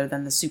things rather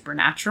than the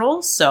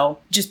supernatural. So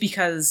just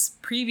because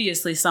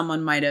previously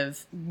someone might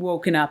have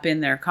woken up in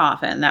their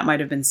coffin, that might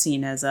have been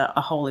seen as a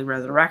holy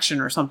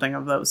resurrection or something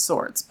of those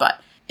sorts.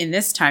 But in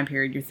this time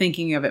period, you're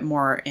thinking of it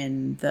more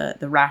in the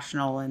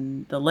rational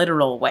and the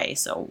literal way.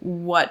 So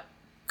what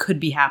could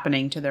be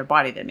happening to their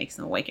body that makes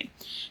them awaken?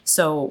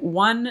 So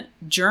one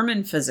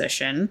German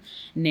physician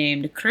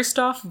named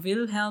Christoph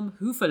Wilhelm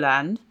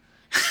Hufeland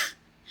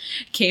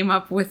came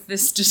up with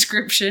this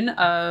description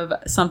of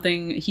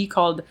something he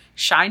called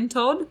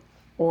Scheintod,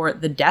 or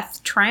the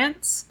death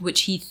trance,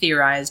 which he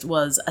theorized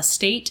was a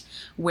state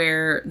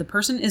where the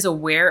person is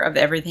aware of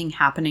everything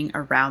happening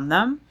around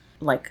them.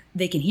 Like,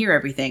 they can hear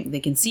everything,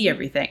 they can see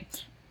everything,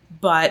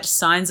 but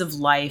signs of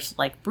life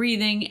like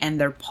breathing and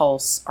their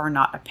pulse are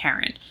not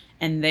apparent.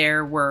 And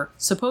there were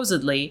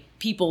supposedly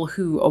people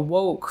who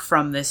awoke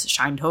from this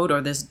Scheintod,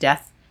 or this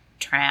death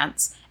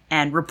trance,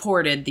 and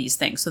reported these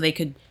things. So they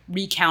could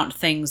recount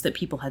things that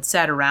people had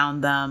said around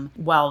them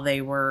while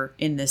they were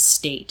in this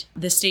state.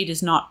 This state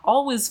is not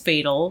always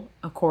fatal,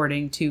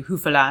 according to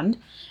Hufeland,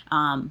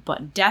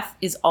 but death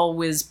is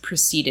always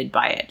preceded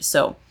by it.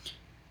 So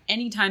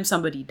anytime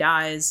somebody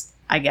dies,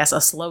 I guess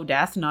a slow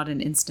death, not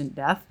an instant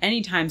death,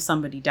 anytime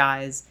somebody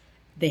dies,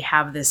 they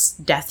have this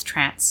death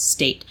trance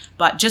state.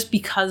 But just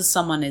because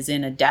someone is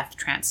in a death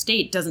trance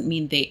state doesn't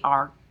mean they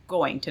are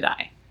going to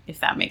die, if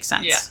that makes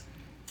sense. Yeah.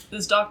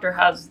 This doctor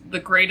has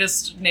the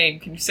greatest name.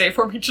 Can you say it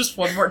for me just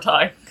one more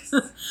time?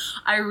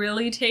 I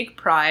really take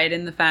pride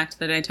in the fact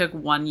that I took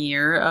 1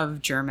 year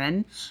of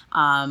German,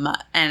 and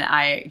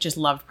I just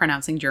loved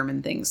pronouncing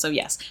German things. So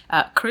yes,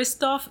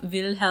 Christoph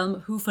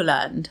Wilhelm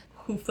Hufeland.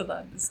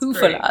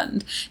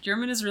 Hufeland.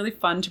 German is really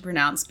fun to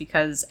pronounce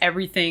because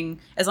everything,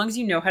 as long as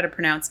you know how to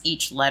pronounce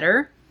each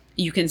letter,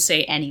 you can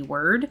say any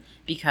word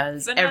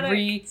because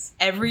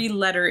every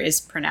letter is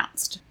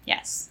pronounced.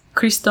 Yes.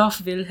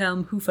 Christoph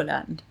Wilhelm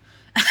Hufeland.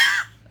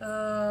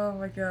 Oh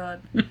my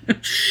god.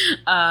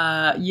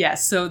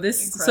 Yes, so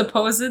this Incredible.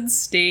 supposed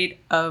state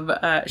of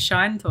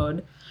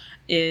Scheintod,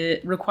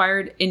 it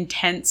required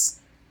intense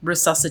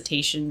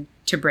resuscitation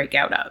to break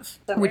out of.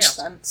 That which makes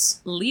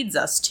sense. leads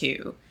us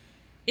to,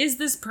 is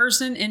this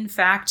person in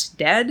fact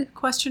dead? ?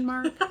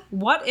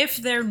 What if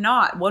they're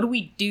not? What do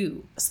we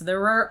do? So there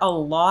were a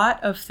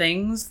lot of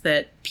things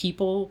that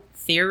people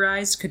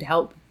theorized could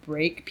help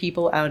break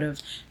people out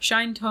of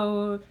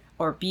Scheintod,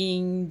 or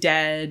being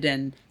dead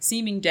and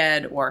seeming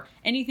dead, or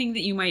anything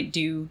that you might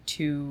do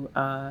to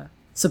a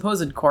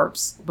supposed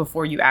corpse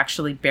before you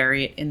actually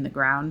bury it in the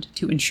ground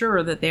to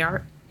ensure that they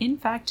are in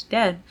fact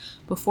dead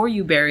before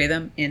you bury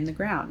them in the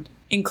ground.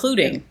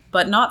 Including,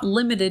 but not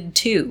limited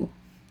to,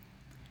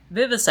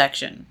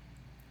 vivisection.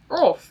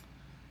 Oh,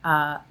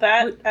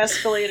 That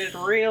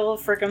escalated real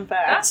freaking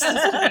that fast.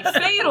 tends to be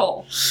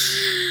fatal.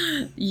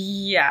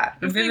 Yeah,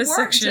 If they weren't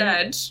vivisection.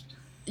 dead,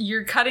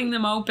 You're cutting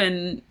them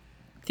open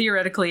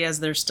theoretically as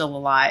they're still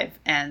alive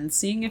and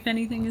seeing if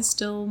anything is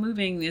still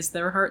moving. Is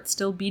their heart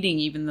still beating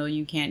even though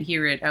you can't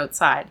hear it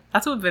outside?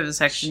 That's what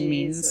vivisection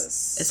means,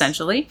 Jesus.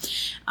 essentially.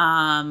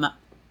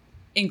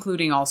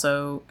 Including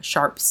also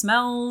sharp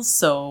smells,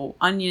 so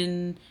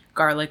onion,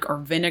 garlic, or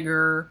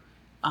vinegar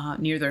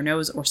near their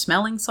nose, or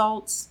smelling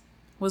salts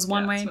was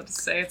one I was way. about to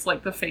say, it's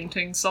like the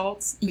fainting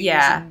salts they use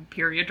Yeah. in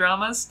period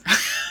dramas.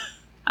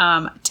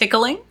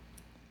 Tickling,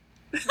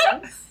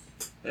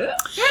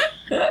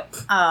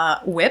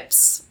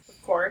 Whips.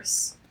 Of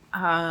course.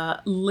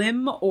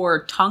 Limb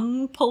or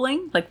tongue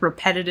pulling, like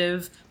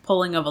repetitive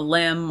pulling of a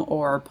limb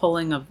or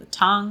pulling of the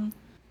tongue.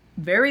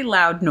 Very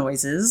loud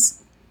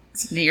noises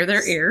near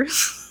their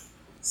ears.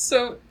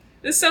 So,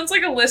 this sounds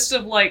like a list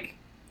of, like,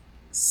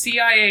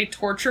 CIA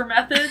torture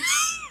methods.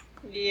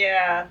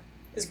 Yeah.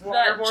 Is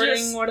That waterboarding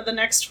just- one of the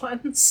next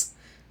ones?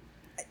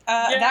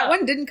 Yeah. That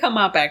one didn't come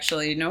up,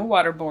 actually. No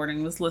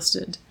waterboarding was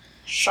listed.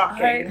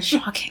 Shocking.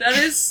 Shocking. That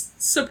is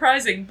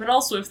surprising, but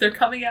also if they're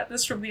coming at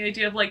this from the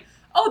idea of, like,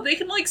 oh, they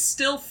can, like,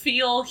 still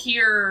feel,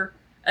 hear,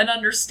 and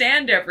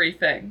understand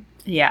everything.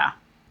 Yeah.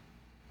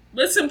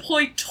 Let's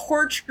employ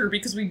torture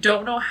because we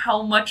don't know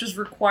how much is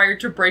required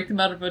to break them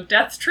out of a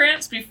death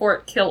trance before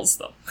it kills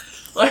them.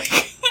 Like,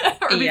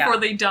 or Yeah. before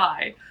they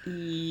die.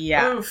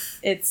 Yeah. Oof.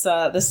 It's,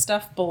 the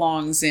stuff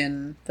belongs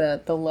in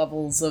the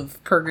levels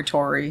of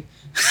purgatory.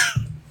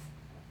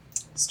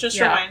 This just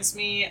Yeah. reminds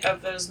me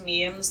of those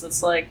memes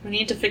that's like, we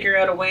need to figure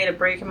out a way to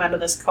break him out of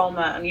this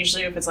coma. And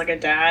usually if it's like a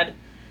dad,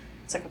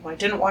 it's like, well, I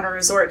didn't want to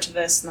resort to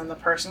this. And then the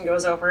person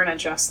goes over and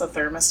adjusts the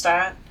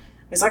thermostat.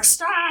 He's like,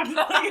 stop!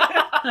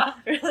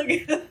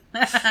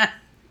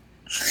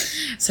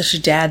 Such a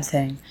dad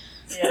thing.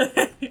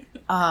 Yeah.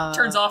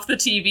 Turns off the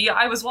TV.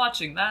 I was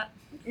watching that.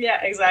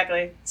 Yeah,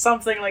 exactly.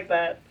 Something like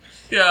that.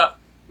 Yeah.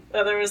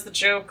 There was the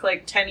joke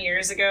like 10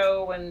 years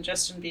ago when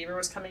Justin Bieber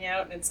was coming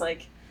out, and it's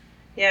like,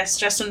 yes,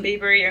 Justin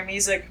Bieber, your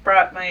music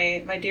brought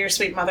my dear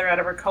sweet mother out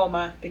of her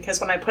coma,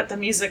 because when I put the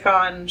music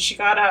on, she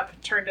got up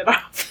and turned it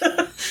off.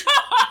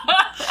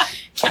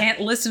 Can't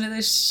listen to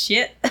this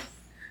shit.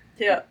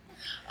 Yeah.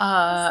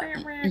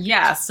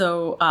 Yeah,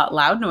 so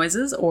loud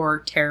noises or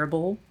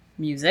terrible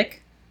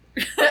music.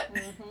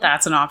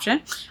 That's an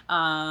option.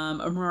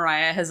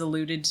 Mariah has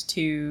alluded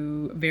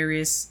to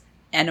various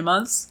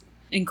enemas,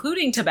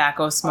 including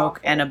tobacco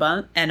smoke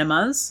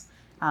enemas,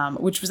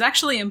 which was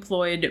actually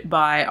employed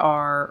by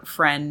our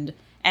friend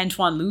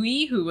Antoine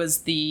Louis, who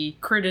was the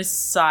critic.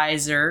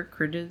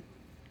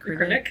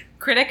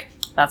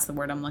 That's the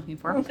word I'm looking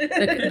for.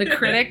 The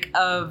critic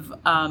of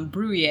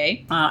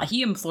Bruyere.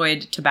 He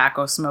employed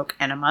tobacco smoke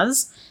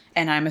enemas,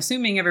 and I'm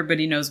assuming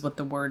everybody knows what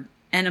the word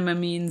enema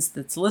means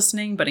that's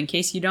listening, but in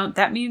case you don't,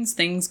 that means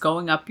things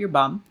going up your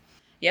bum.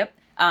 Yep.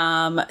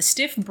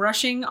 Stiff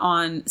brushing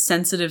on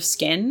sensitive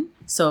skin,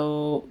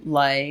 so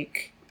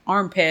like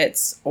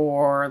armpits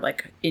or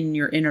like in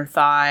your inner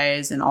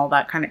thighs and all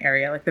that kind of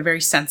area, like the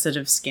very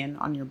sensitive skin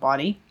on your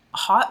body.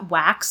 Hot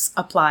wax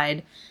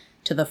applied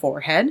to the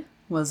forehead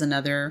was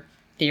another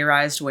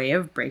theorized way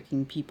of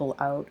breaking people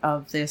out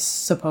of this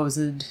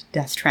supposed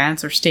death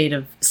trance or state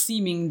of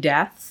seeming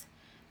death.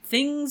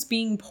 Things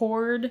being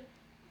poured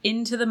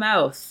into the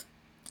mouth,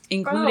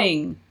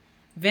 including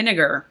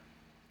vinegar,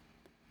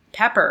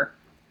 pepper,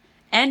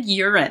 and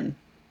urine.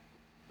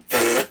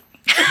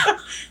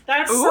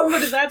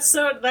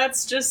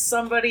 That's just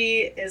somebody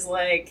is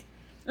like,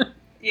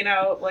 you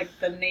know, like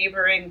the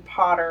neighboring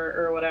Potter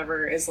or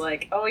whatever is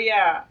like, oh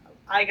yeah,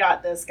 I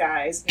got this,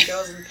 guys. And he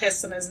goes and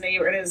pisses in his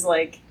neighbor in his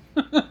like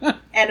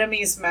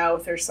enemy's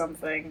mouth or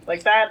something.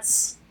 Like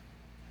that's,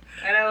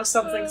 I know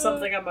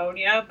something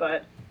ammonia,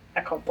 but I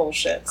call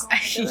bullshit.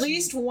 At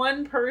least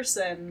one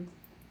person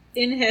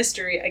in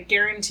history, I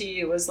guarantee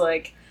you, was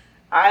like,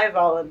 I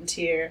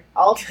volunteer.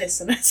 I'll piss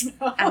in his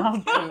mouth. I'll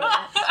do it.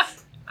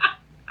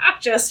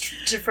 Just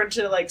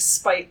to like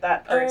spite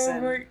that person.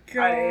 Oh my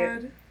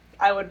god.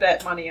 I would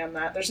bet money on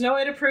that. There's no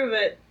way to prove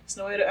it. There's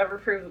no way to ever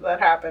prove that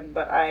happened,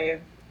 but I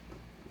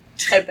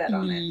bet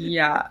on it.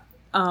 Yeah.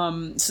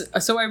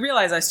 So I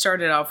realize I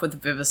started off with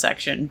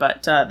vivisection,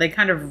 but they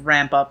kind of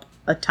ramp up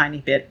a tiny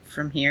bit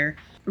from here.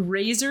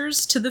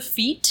 Razors to the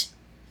feet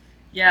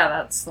Yeah,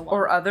 that's the one.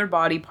 or other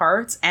body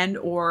parts, and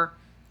or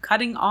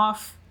cutting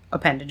off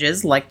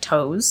appendages like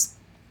toes.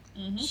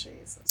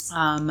 Jesus.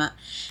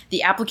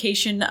 The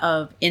application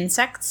of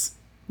insects,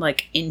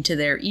 like into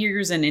their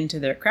ears and into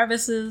their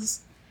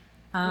crevices.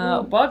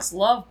 Ooh, bugs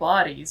love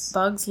bodies.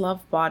 Bugs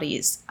love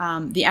bodies.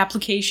 The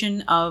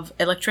application of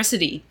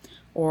electricity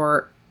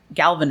or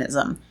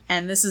galvanism,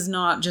 and this is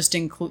not just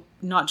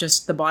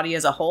the body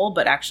as a whole,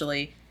 but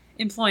actually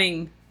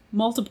employing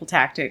multiple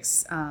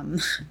tactics,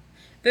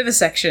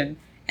 vivisection,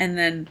 and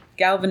then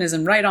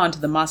galvanism right onto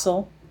the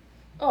muscle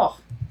Oh,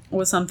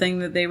 was something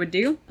that they would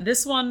do.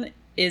 This one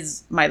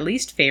is my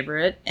least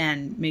favorite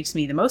and makes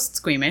me the most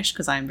squeamish,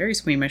 because I'm very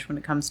squeamish when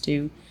it comes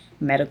to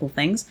medical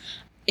things.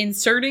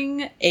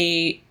 Inserting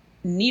a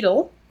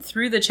needle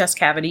through the chest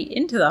cavity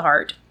into the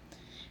heart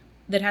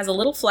that has a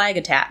little flag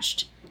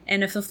attached.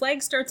 And if the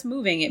flag starts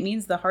moving, it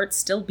means the heart's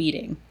still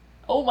beating.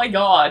 oh my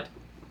god.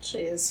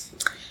 Jeez.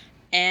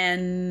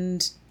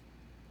 And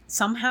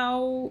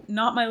somehow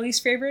not my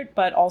least favorite,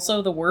 but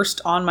also the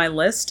worst on my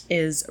list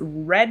is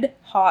red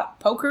hot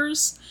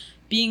pokers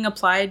being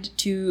applied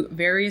to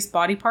various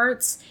body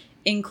parts,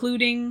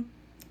 including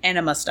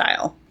enema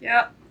style.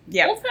 Yeah.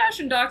 Yeah.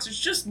 Old-fashioned doctors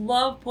just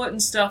love putting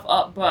stuff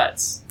up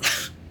butts.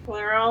 Well,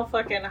 they're all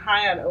fucking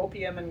high on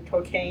opium and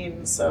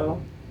cocaine,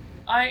 so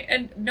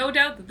And no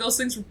doubt that those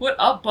things were put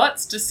up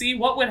butts to see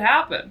what would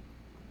happen.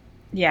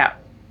 Yeah,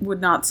 would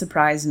not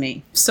surprise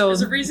me. So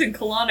There's a reason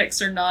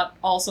colonics are not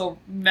also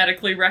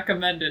medically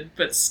recommended,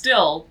 but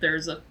still,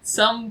 there's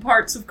some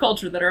parts of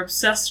culture that are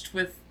obsessed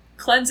with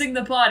cleansing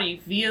the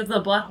body via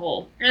the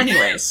butthole.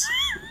 Anyways.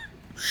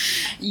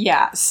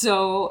 yeah,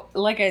 so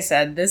like I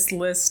said, this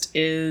list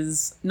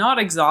is not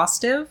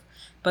exhaustive,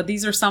 but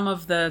these are some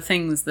of the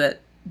things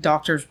that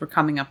doctors were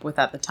coming up with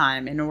at the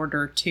time in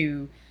order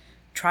to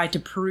try to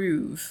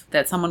prove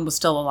that someone was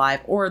still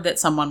alive or that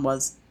someone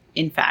was,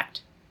 in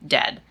fact,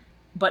 dead.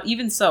 But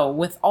even so,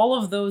 with all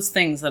of those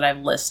things that I've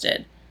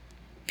listed,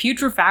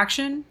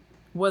 putrefaction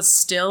was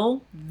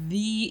still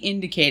the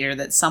indicator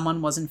that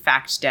someone was in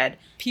fact dead.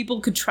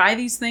 People could try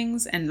these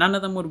things and none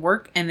of them would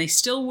work, and they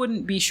still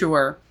wouldn't be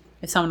sure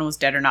if someone was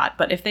dead or not.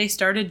 But if they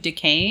started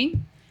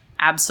decaying,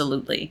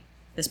 absolutely.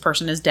 This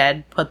person is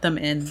dead. Put them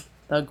in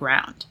the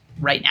ground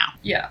right now.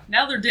 Yeah,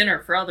 now they're dinner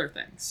for other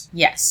things.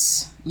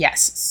 Yes.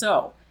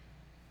 So,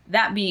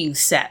 that being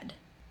said,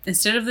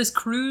 instead of this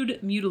crude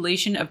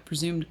mutilation of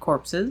presumed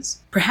corpses,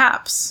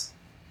 perhaps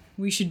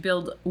we should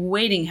build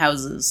waiting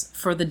houses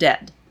for the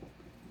dead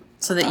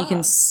so that you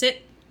can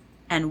sit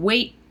and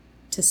wait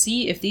to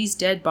see if these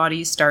dead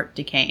bodies start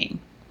decaying.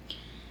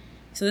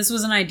 So this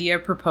was an idea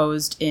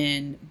proposed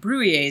in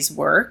Bruyère's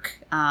work.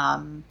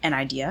 An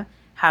idea.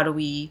 How do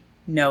we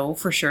know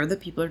for sure that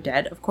people are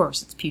dead? Of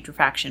course, it's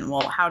putrefaction.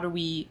 Well, how do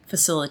we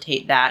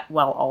facilitate that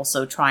while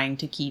also trying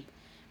to keep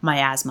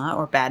miasma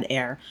or bad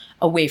air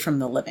away from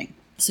the living?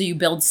 So you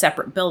build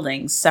separate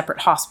buildings,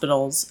 separate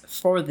hospitals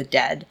for the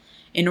dead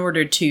in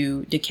order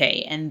to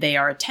decay. And they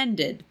are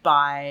attended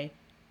by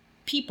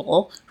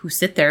people who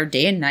sit there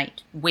day and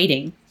night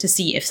waiting to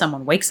see if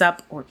someone wakes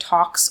up or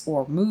talks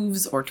or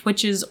moves or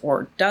twitches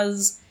or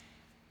does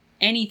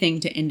anything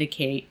to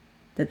indicate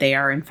that they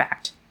are in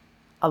fact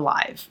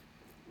alive.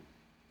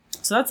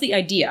 So that's the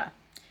idea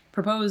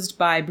proposed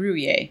by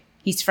Bruyère.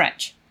 He's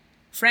French.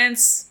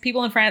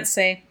 People in France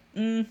say,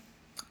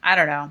 I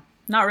don't know.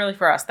 Not really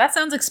for us. That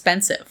sounds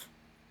expensive,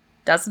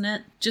 doesn't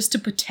it? Just to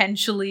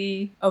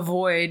potentially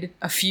avoid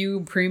a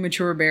few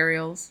premature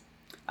burials.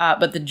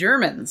 But the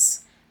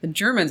Germans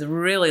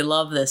really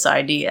love this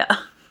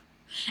idea.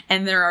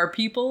 And there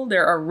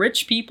are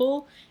rich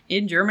people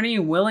in Germany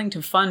willing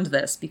to fund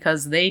this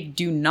because they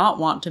do not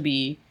want to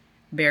be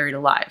buried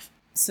alive.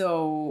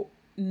 So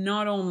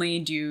not only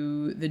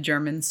do the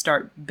Germans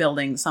start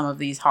building some of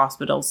these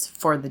hospitals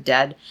for the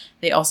dead,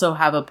 they also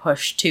have a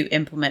push to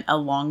implement a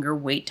longer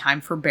wait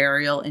time for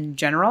burial in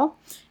general,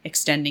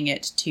 extending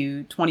it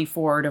to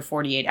 24 to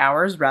 48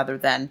 hours rather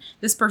than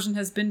this person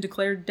has been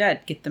declared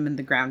dead, get them in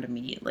the ground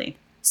immediately.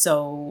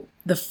 So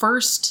the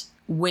first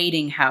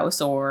waiting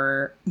house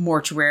or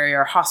mortuary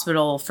or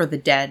hospital for the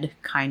dead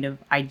kind of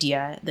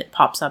idea that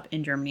pops up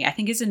in Germany, I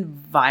think is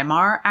in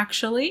Weimar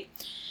actually.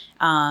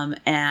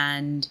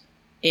 And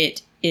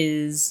it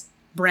is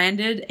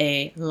branded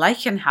a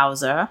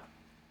Leichenhauser,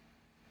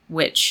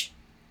 which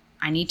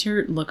I need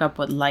to look up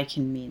what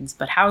Lichen means,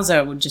 but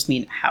Hauser would just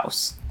mean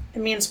house. It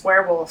means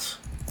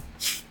werewolf.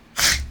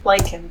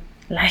 Lichen.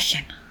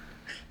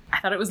 I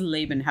thought it was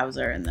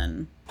Lebenhauser, and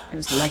then it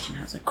was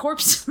Leichenhauser.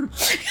 Corpse.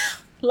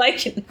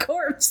 Lichen.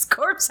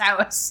 Corpse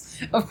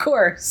house. Of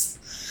course.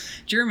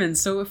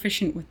 Germans so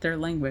efficient with their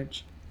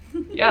language.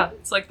 Yeah,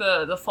 it's like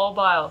the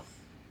Fallbeil,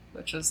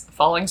 which is the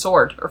falling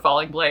sword or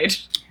falling blade.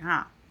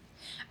 Yeah.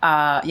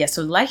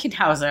 So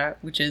Leichenhauser,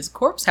 which is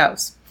corpse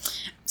house.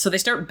 So they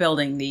start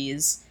building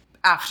these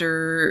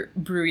after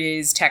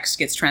Bruyère's text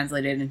gets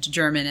translated into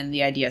German and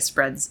the idea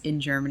spreads in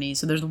Germany.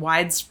 So there's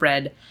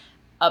widespread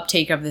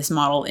uptake of this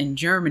model in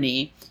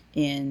Germany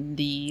in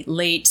the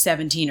late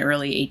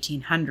early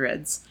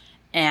 1800s.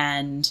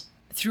 And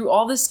through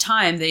all this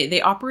time,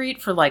 they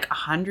operate for like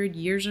 100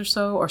 years or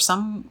so, or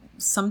some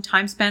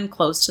time span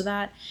close to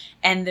that.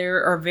 And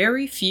there are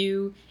very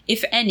few,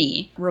 if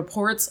any,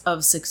 reports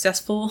of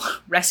successful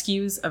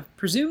rescues of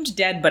presumed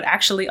dead but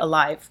actually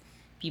alive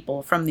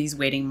people from these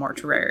waiting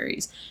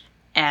mortuaries.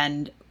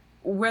 And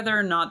whether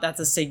or not that's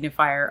a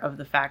signifier of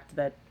the fact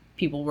that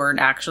people weren't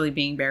actually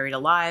being buried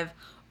alive,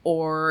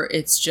 or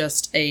it's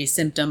just a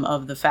symptom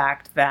of the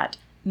fact that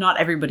not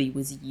everybody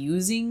was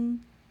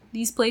using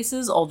these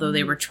places, although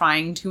they were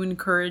trying to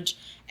encourage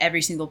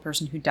every single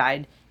person who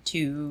died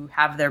to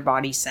have their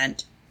body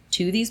sent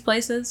to these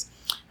places.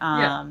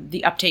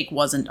 The uptake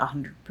wasn't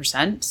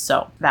 100%,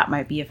 so that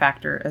might be a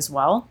factor as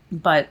well.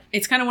 But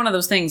it's kind of one of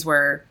those things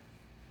where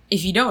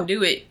if you don't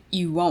do it,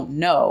 you won't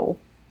know.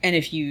 And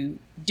if you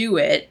do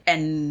it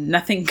and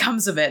nothing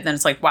comes of it, then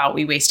it's like, wow,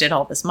 we wasted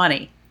all this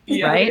money,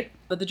 right?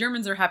 But the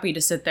Germans are happy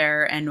to sit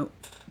there and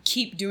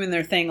keep doing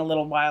their thing a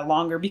little while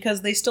longer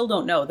because they still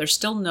don't know. There's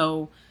still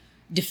no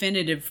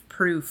definitive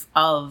proof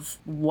of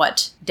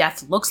what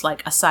death looks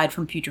like aside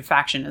from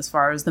putrefaction as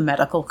far as the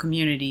medical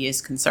community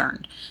is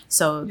concerned.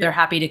 So they're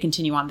happy to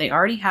continue on. They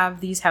already have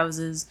these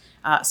houses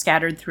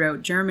scattered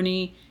throughout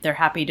Germany. They're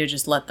happy to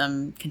just let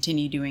them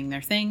continue doing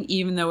their thing,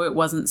 even though it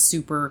wasn't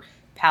super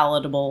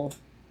palatable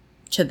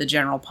to the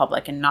general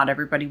public and not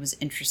everybody was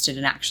interested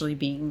in actually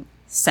being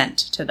sent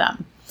to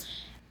them.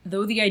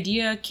 Though the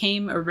idea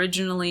came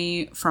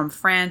originally from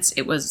France,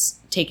 it was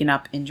taken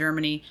up in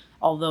Germany,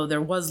 although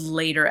there was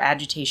later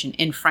agitation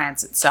in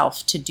France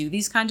itself to do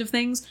these kinds of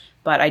things,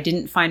 but I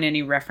didn't find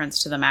any reference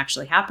to them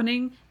actually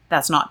happening.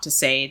 That's not to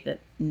say that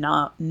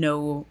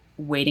no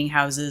waiting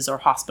houses or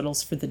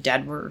hospitals for the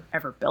dead were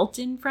ever built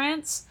in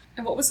France.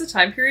 And what was the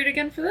time period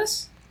again for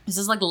this? This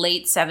is like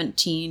late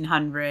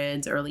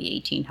 1700s, early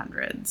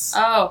 1800s.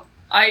 Oh,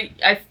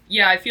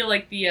 I feel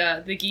like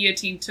the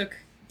guillotine took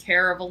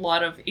care of a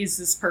lot of is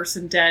this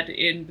person dead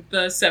in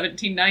the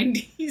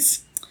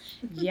 1790s.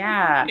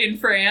 Yeah. In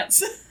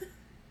France.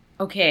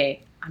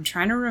 Okay, I'm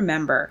trying to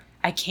remember.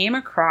 I came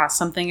across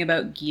something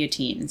about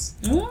guillotines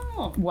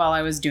while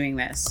I was doing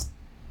this.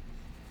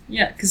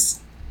 Yeah, because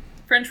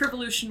French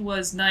Revolution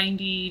was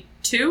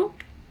 92?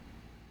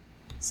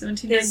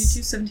 1792,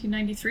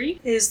 1793?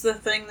 Is the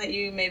thing that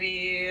you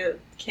maybe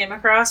came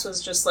across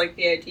was just like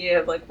the idea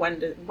of like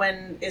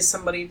when is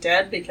somebody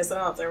dead? Because I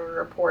know there were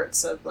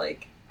reports of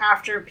like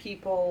after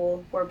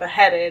people were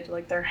beheaded,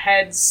 like their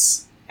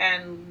heads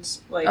and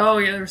like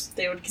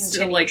they would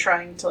continue like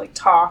trying to like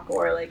talk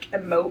or like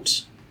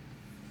emote.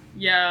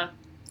 Yeah.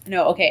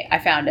 No, okay, I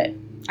found it.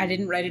 I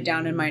didn't write it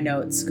down in my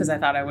notes because I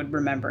thought I would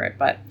remember it,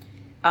 but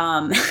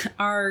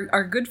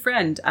our good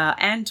friend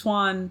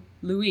Antoine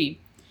Louis,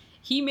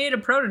 he made a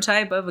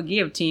prototype of a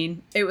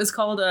guillotine. It was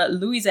called a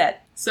Louisette.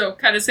 So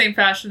kind of same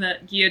fashion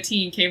that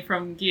guillotine came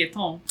from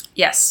guilleton.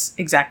 Yes,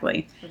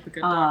 exactly. Of the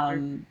good doctor.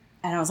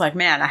 And I was like,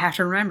 man, I have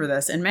to remember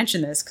this and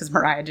mention this because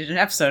Mariah did an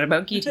episode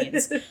about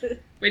guillotines.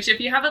 Which, if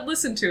you haven't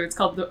listened to, it's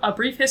called A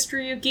Brief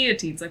History of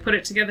Guillotines. I put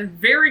it together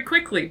very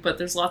quickly, but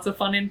there's lots of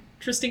fun,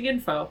 interesting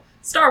info.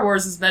 Star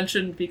Wars is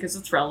mentioned because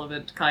it's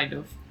relevant, kind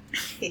of.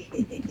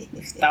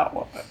 Star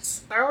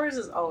Wars. Star Wars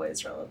is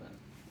always relevant.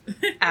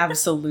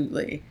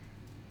 Absolutely.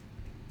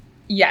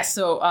 Yes,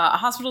 so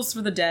hospitals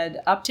for the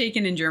dead,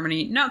 uptaken in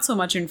Germany, not so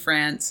much in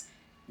France.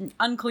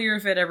 Unclear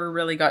if it ever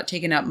really got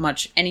taken up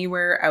much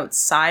anywhere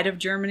outside of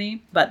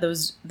Germany, but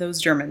those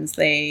Germans,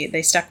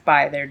 they stuck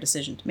by their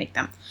decision to make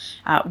them.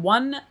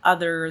 One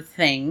other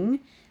thing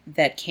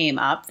that came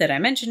up that I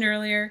mentioned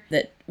earlier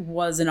that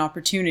was an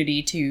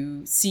opportunity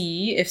to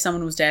see if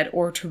someone was dead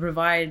or to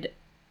provide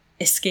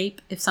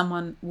escape if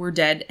someone were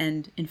dead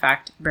and, in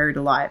fact, buried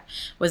alive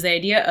was the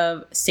idea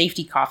of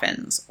safety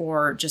coffins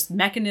or just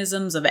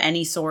mechanisms of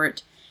any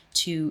sort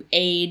to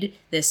aid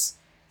this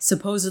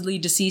supposedly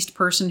deceased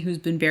person who's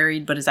been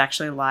buried but is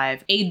actually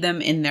alive, aid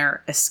them in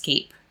their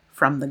escape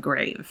from the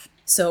grave.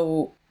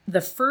 So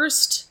the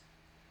first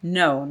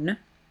known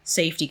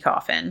safety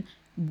coffin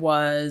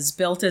was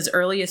built as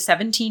early as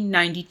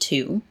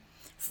 1792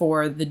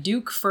 for the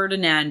Duke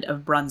Ferdinand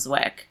of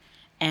Brunswick,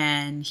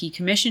 and he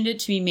commissioned it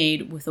to be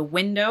made with a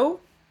window,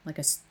 like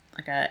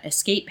a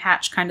escape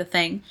hatch kind of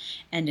thing,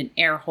 and an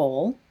air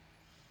hole.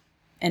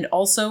 And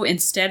also,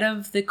 instead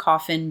of the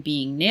coffin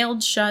being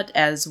nailed shut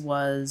as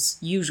was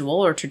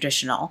usual or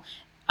traditional,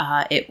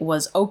 it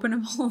was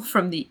openable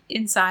from the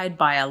inside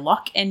by a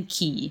lock and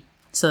key,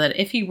 so that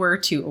if he were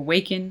to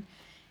awaken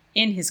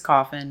in his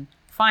coffin,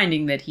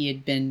 finding that he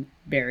had been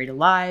buried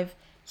alive,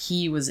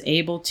 he was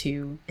able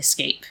to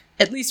escape,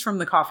 at least from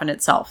the coffin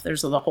itself.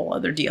 There's the whole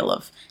other deal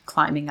of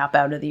climbing up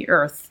out of the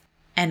earth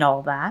and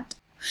all that.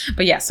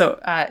 But yeah, so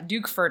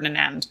Duke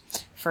Ferdinand,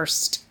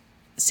 first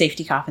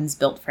safety coffins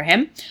built for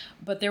him.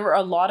 But there were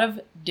a lot of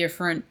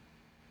different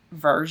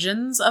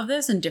versions of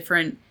this, and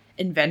different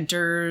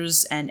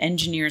inventors and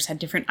engineers had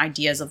different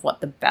ideas of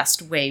what the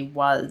best way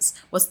was.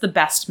 What's the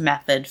best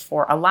method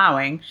for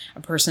allowing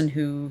a person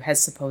who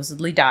has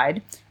supposedly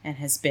died and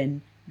has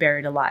been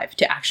buried alive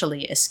to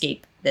actually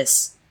escape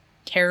this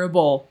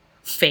terrible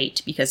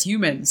fate? Because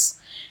humans,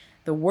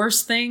 the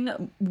worst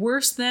thing,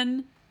 worse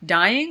than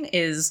dying,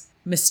 is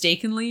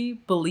mistakenly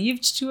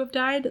believed to have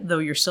died, though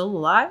you're still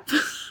alive,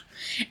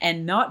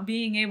 and not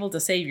being able to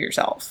save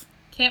yourself.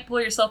 Can't pull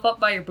yourself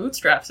up by your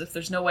bootstraps if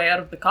there's no way out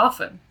of the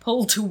coffin.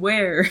 Pull to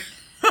where?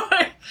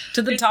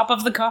 To the top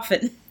of the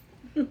coffin.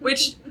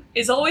 Which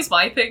is always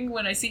my thing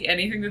when I see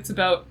anything that's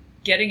about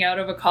getting out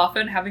of a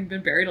coffin having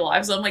been buried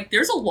alive. So I'm like,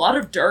 there's a lot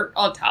of dirt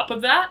on top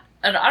of that.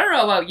 And I don't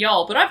know about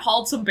y'all, but I've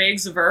hauled some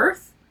bags of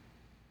earth.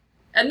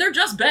 And they're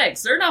just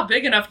bags. They're not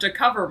big enough to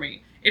cover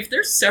me. If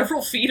there's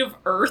several feet of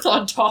earth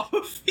on top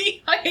of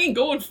me, I ain't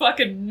going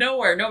fucking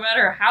nowhere, no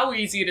matter how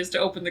easy it is to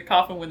open the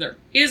coffin when there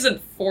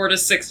isn't 4 to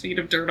 6 feet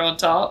of dirt on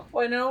top.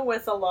 Well, I know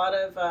with a lot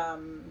of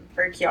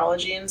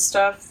archaeology and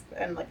stuff,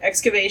 and like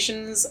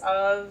excavations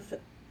of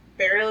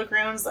burial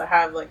grounds that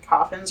have like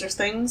coffins or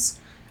things,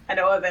 I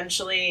know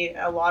eventually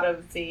a lot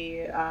of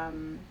the,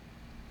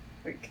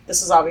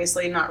 this is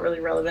obviously not really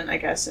relevant, I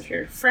guess, if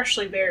you're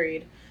freshly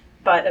buried,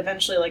 but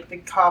eventually, like, the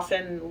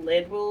coffin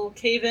lid will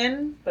cave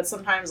in, but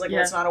sometimes, like, when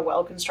it's not a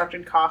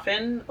well-constructed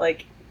coffin,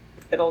 like,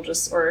 it'll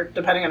just, or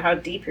depending on how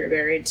deep you're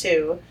buried,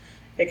 too,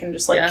 it can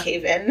just, like,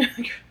 cave in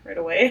right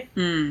away.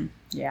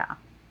 Yeah.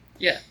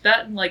 Yeah,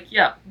 that and, like,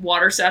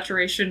 water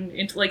saturation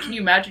into, like, can you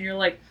imagine you're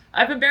like,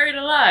 I've been buried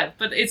alive,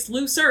 but it's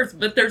loose earth,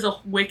 but there's a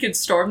wicked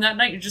storm that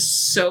night, it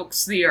just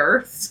soaks the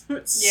earth.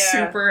 It's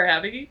super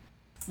heavy.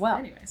 Well,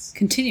 anyways.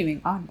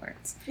 continuing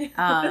onwards. There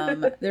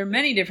are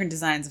many different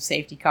designs of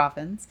safety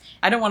coffins.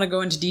 I don't want to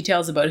go into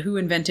details about who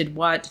invented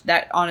what.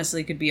 That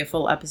honestly could be a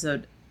full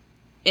episode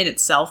in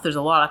itself. There's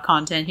a lot of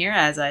content here,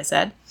 as I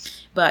said.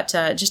 But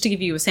just to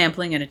give you a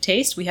sampling and a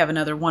taste, we have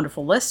another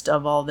wonderful list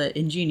of all the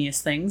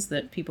ingenious things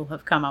that people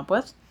have come up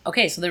with.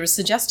 Okay, so there was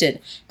suggested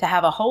to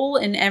have a hole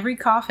in every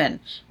coffin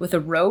with a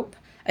rope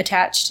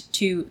attached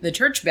to the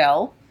church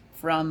bell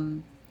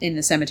from in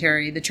the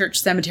cemetery, the church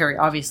cemetery,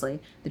 obviously,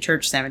 the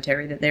church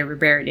cemetery that they were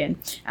buried in,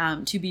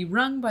 to be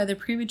rung by the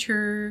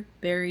premature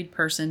buried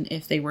person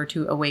if they were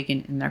to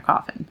awaken in their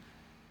coffin.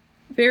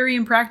 Very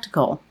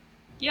impractical.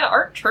 Yeah,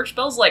 aren't church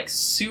bells like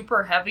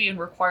super heavy and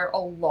require a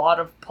lot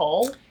of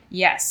pull?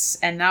 Yes,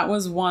 and that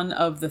was one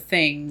of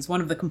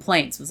the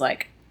complaints was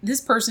like, this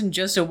person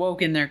just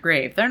awoke in their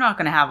grave. They're not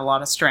going to have a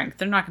lot of strength.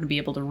 They're not going to be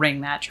able to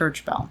ring that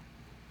church bell.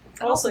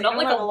 Also, not you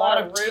like don't have a lot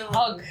of room.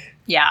 tug.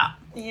 Yeah.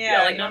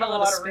 Yeah, like you not don't have a a lot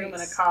lot of of room in a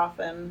space.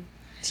 coffin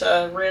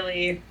to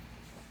really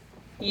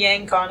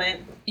yank on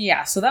it.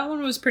 Yeah, so that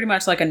one was pretty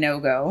much like a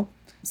no-go.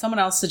 Someone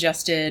else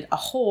suggested a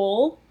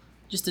hole,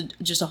 just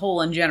a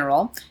hole in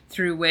general,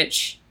 through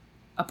which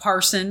a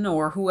parson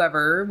or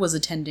whoever was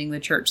attending the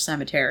church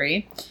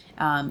cemetery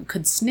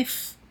could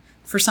sniff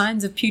for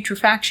signs of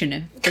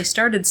putrefaction. If they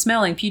started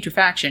smelling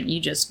putrefaction, you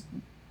just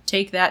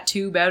take that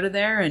tube out of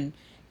there and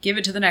give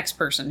it to the next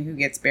person who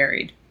gets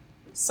buried.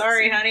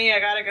 Sorry, honey, I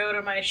gotta go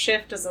to my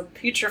shift as a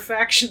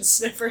putrefaction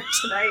sniffer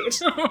tonight.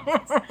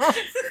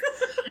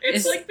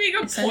 It's like being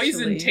a essentially.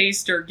 poison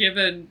taster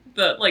given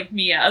the, like,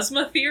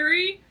 miasma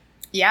theory.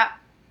 Yeah.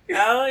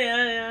 Oh,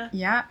 yeah.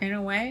 Yeah, in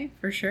a way,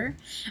 for sure.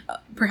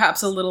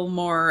 Perhaps a little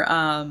more,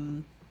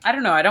 I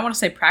don't know, I don't want to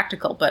say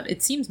practical, but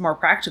it seems more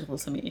practical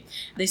to me.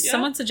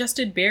 Someone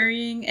suggested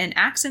burying an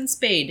axe and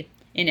spade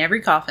in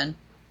every coffin.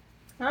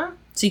 Huh?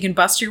 So you can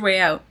bust your way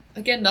out.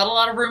 Again, not a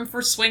lot of room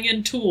for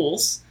swinging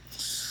tools.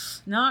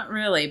 Not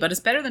really, but it's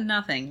better than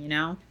nothing, you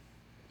know?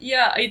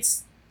 Yeah,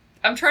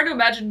 I'm trying to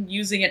imagine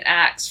using an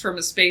axe from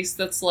a space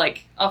that's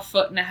like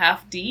 1.5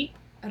 feet deep.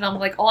 And I'm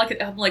like,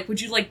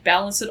 would you like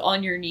balance it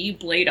on your knee,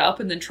 blade up,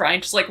 and then try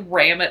and just like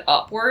ram it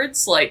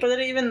upwards? Like, But then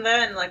even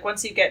then, like,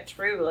 once you get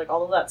through, like,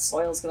 all of that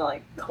soil's gonna,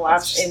 like,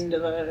 collapse into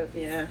the,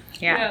 Yeah,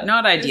 Yeah,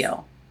 not it's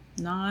ideal.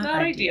 Not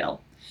not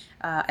ideal.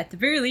 At the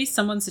very least,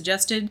 someone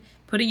suggested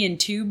putting in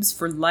tubes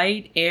for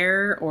light,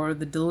 air, or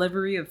the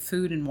delivery of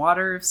food and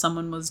water if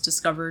someone was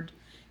discovered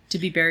to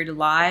be buried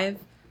alive.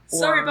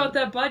 Sorry Or- about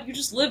that, bud. You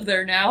just live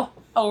there now.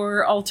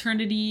 Or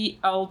alternatively,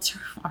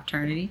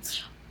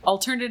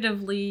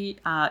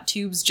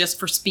 tubes just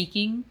for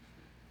speaking,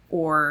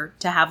 or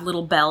to have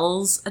little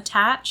bells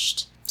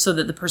attached so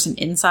that the person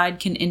inside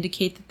can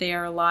indicate that they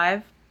are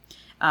alive.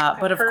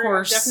 But of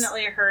course, I've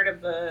definitely heard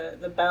of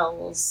the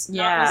bells.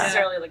 Yeah. Not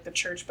necessarily, like, the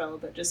church bell,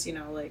 but just, you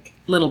know, like,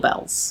 little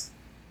bells.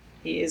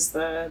 he's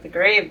the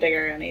grave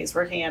digger and he's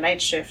working a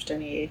night shift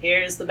and he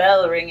hears the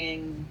bell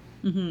ringing.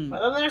 Mm-hmm.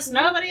 But then there's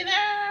nobody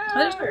there!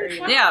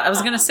 Yeah, I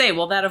was going to say,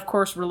 well, that of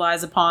course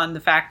relies upon the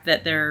fact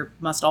that there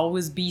must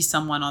always be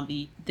someone on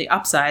the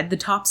upside, the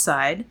top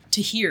side,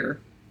 to hear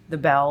the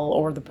bell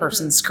or the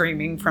person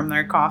screaming from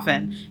their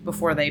coffin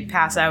before they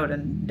pass out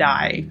and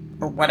die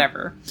or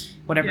whatever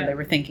Yeah. they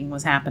were thinking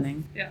was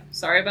happening. Yeah,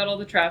 sorry about all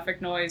the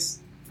traffic noise.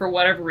 For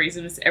whatever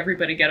reason, it's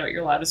everybody get out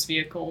your loudest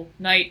vehicle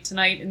night to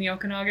night in the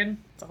Okanagan.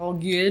 It's all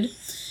good.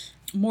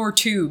 More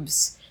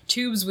tubes.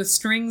 Tubes with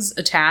strings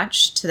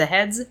attached to the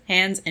heads,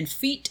 hands, and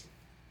feet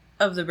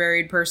of the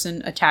buried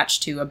person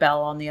attached to a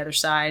bell on the other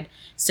side.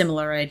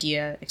 Similar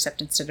idea,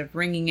 except instead of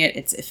ringing it,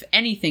 it's if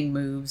anything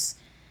moves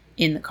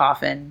in the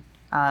coffin,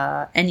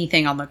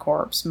 anything on the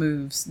corpse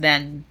moves,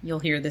 then you'll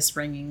hear this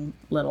ringing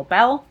little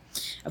bell.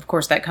 Of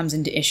course, that comes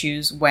into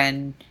issues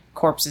when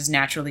corpses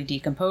naturally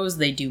decompose.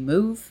 They do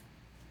move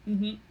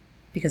Mm-hmm.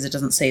 because it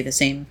doesn't stay the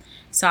same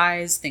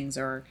size. Things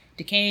are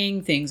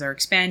decaying, things are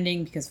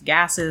expanding because of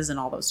gases and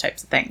all those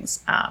types of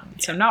things.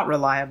 So not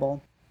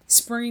reliable.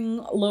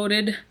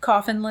 Spring-loaded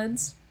coffin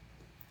lids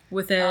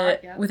with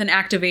with an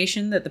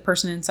activation that the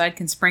person inside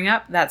can spring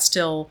up. That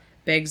still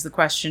begs the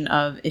question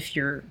of if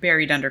you're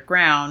buried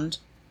underground,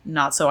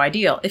 not so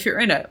ideal. If you're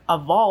in a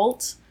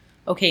vault,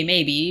 okay,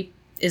 maybe.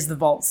 Is the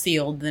vault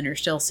sealed? Then you're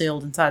still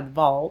sealed inside the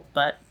vault,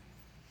 but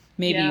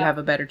maybe you Yeah. have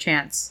a better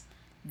chance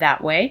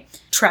that way.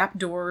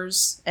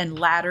 Trapdoors and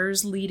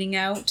ladders leading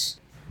out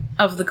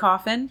of the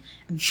coffin.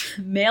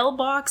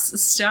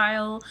 Mailbox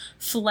style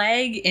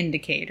flag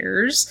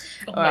indicators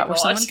Oh my where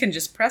gosh. someone can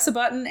just press a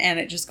button and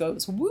it just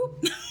goes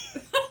whoop.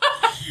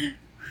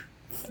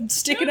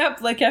 Stick it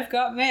up like I've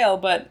got mail,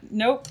 but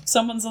nope,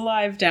 someone's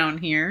alive down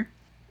here.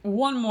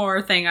 One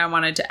more thing I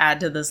wanted to add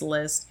to this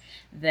list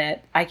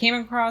that I came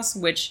across,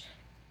 which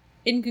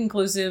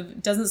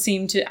inconclusive, doesn't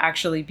seem to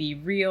actually be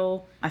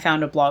real. I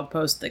found a blog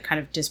post that kind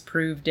of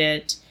disproved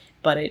it,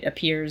 but it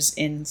appears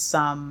in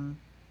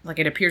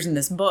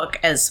this book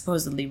as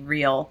supposedly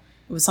real.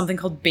 It was something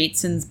called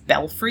Bateson's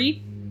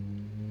Belfry,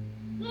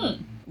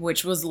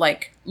 which was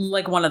like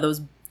one of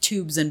those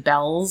tubes and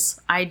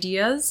bells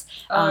ideas.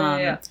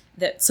 Yeah.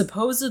 That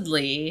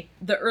supposedly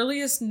the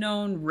earliest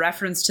known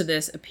reference to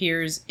this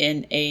appears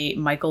in a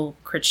Michael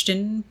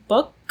Crichton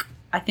book,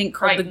 I think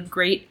called Crichton. The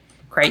Great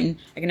Crichton.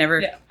 I can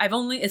never. Yeah.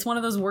 It's one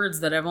of those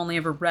words that I've only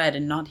ever read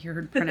and not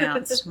heard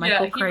pronounced. Michael Yeah,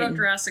 he wrote Crichton.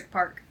 Jurassic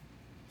Park.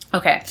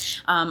 Okay.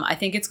 I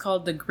think it's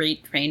called The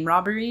Great Train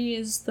Robbery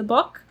is the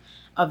book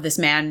of this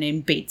man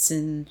named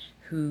Bateson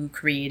who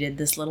created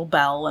this little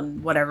bell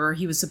and whatever.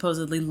 He was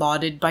supposedly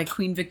lauded by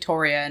Queen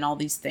Victoria and all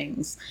these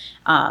things.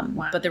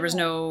 But there was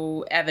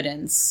no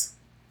evidence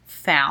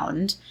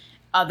found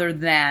other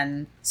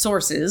than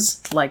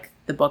sources, like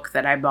the book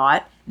that I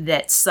bought,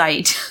 that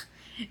cite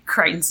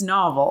Crichton's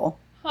novel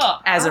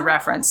as a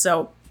reference.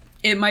 So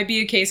it might be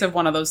a case of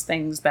one of those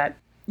things that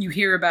you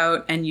hear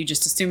about and you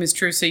just assume is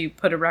true, so you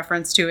put a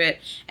reference to it,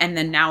 and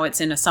then now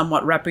it's in a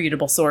somewhat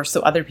reputable source, so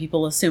other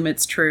people assume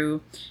it's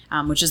true,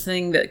 which is the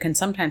thing that can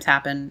sometimes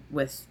happen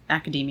with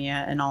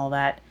academia and all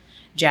that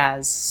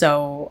jazz.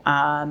 So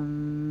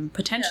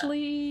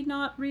potentially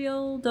not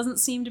real, doesn't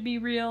seem to be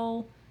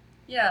real.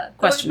 Yeah, there was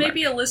Question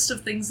maybe a list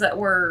of things that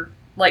were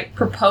like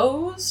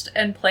proposed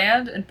and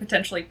planned and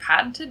potentially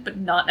patented, but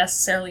not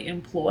necessarily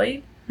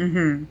employed.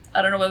 Mm-hmm.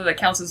 I don't know whether that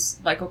counts as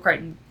Michael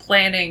Crichton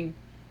planning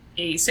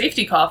a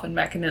safety coffin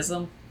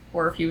mechanism,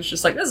 or if he was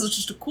just like, this is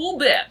just a cool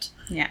bit.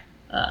 Yeah.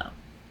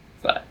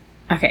 But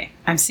Okay,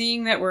 I'm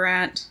seeing that we're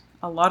at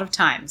a lot of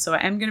time, so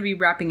I am going to be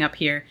wrapping up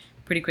here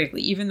pretty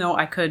quickly, even though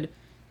I could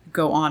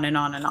go on and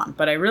on and on.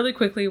 But I really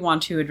quickly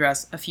want to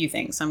address a few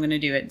things. So I'm going to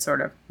do it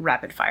sort of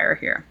rapid fire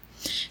here.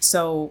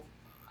 So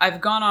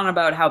I've gone on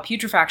about how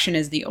putrefaction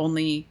is the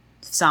only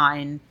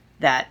sign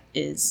that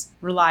is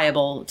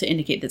reliable to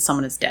indicate that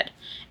someone is dead.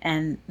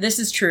 And this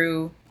is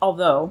true,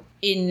 although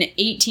in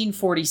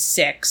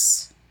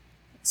 1846,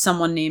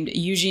 someone named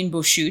Eugene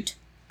Bouchut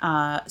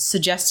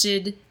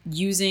suggested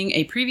using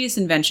a previous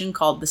invention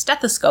called the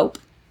stethoscope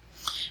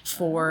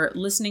for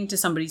listening to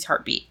somebody's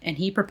heartbeat. And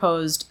he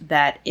proposed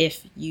that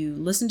if you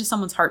listen to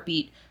someone's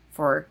heartbeat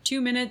for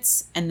 2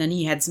 minutes, and then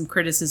he had some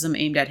criticism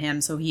aimed at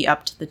him, so he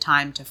upped the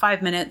time to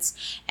 5 minutes,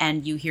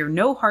 and you hear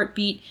no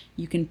heartbeat,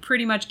 you can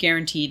pretty much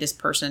guarantee this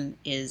person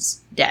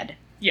is dead.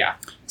 yeah.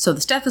 So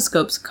the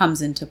stethoscopes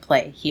comes into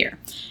play here.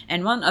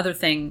 And one other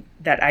thing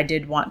that I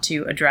did want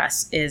to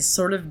address is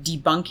sort of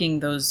debunking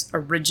those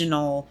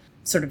original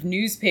sort of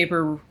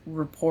newspaper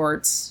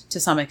reports to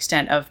some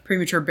extent of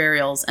premature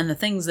burials and the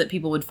things that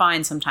people would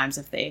find sometimes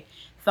if they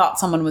thought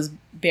someone was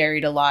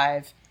buried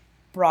alive,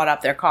 brought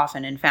up their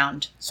coffin and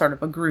found sort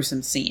of a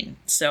gruesome scene.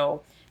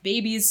 So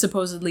babies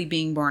supposedly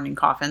being born in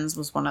coffins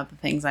was one of the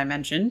things I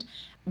mentioned.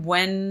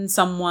 When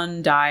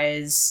someone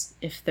dies,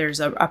 if there's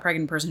a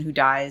pregnant person who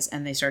dies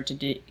and they start to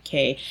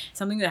decay,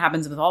 something that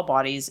happens with all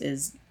bodies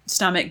is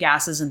stomach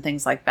gases and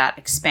things like that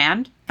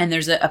expand. And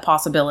there's a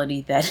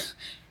possibility that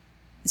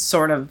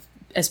sort of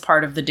as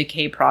part of the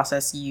decay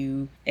process,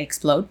 you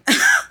explode.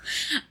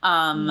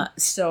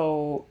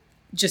 So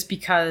just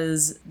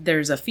because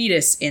there's a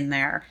fetus in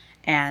there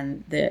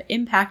and the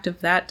impact of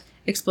that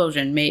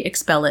explosion may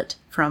expel it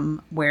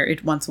from where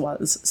it once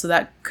was. So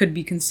that could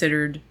be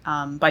considered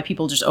by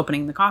people just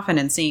opening the coffin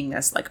and seeing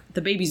this. Like,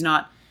 the baby's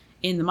not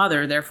in the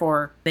mother,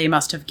 therefore they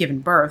must have given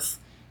birth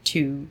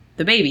to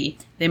the baby.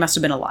 They must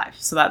have been alive.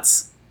 So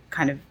that's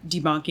kind of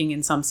debunking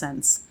in some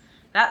sense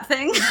that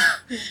thing.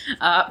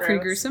 Pretty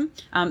gruesome.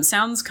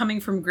 Sounds coming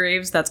from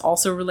graves, that's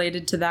also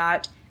related to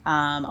that.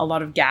 A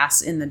lot of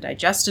gas in the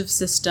digestive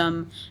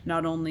system.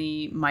 Not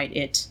only might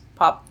it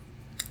pop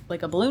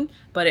like a balloon,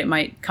 but it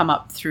might come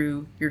up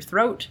through your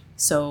throat,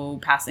 so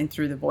passing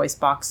through the voice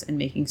box and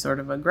making sort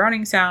of a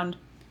groaning sound.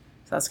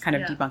 So that's kind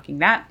of debunking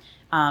that.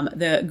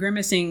 The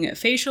grimacing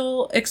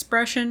facial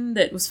expression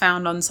that was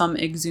found on some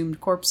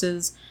exhumed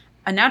corpses.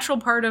 A natural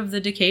part of the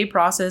decay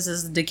process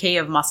is the decay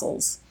of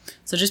muscles.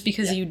 So just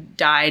because you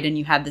died and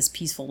you had this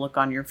peaceful look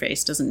on your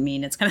face doesn't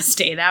mean it's going to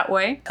stay that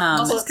way.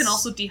 Muscles can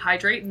also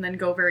dehydrate and then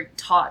go very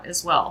taut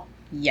as well.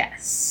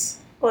 Yes.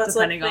 Well, it's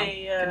like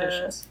depending on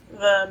conditions.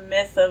 the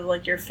myth of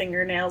like your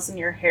fingernails and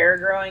your hair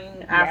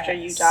growing after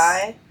you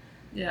die,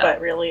 Yeah.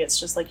 but really it's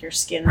just like your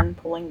skin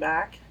pulling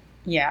back.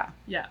 Yeah.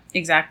 Yeah.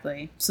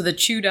 Exactly. So the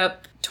chewed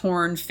up,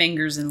 torn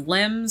fingers and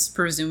limbs,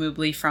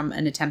 presumably from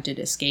an attempted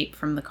escape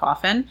from the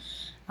coffin,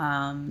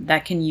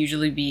 that can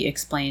usually be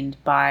explained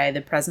by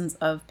the presence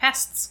of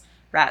pests,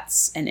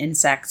 rats and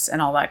insects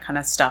and all that kind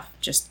of stuff,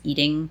 just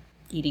eating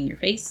your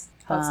face.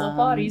 Puzzle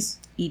bodies.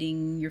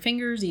 Eating your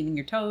fingers, eating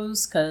your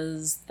toes,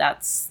 because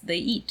they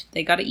eat.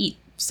 They gotta eat.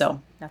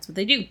 So that's what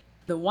they do.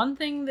 The one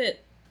thing that,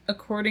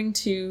 according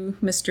to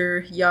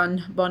Mr.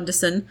 Jan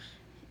Bondesen,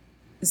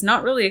 is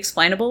not really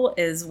explainable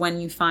is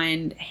when you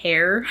find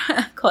hair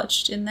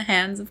clutched in the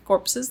hands of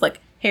corpses,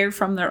 like hair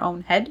from their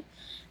own head,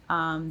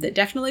 that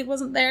definitely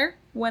wasn't there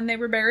when they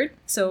were buried.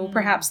 So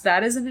perhaps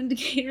that is an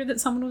indicator that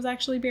someone was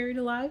actually buried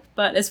alive.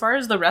 But as far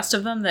as the rest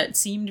of them that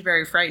seemed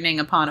very frightening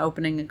upon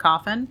opening a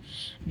coffin,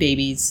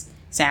 babies,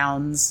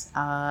 sounds,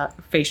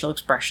 facial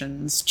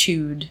expressions,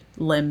 chewed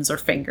limbs or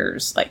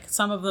fingers, like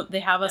some of them, they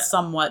have a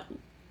somewhat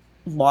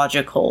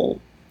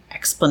logical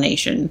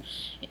explanation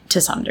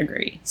to some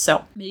degree.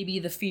 So maybe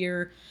the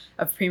fear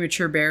of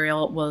premature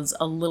burial was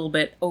a little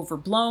bit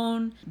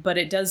overblown, but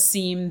it does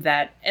seem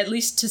that, at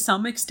least to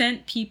some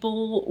extent,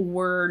 people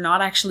were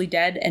not actually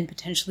dead and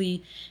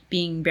potentially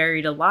being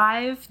buried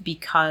alive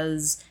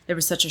because there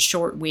was such a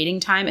short waiting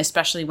time,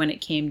 especially when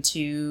it came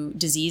to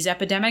disease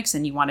epidemics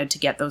and you wanted to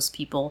get those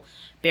people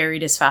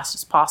buried as fast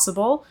as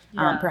possible.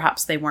 Yeah.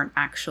 Perhaps they weren't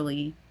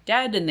actually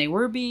dead and they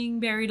were being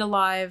buried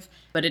alive,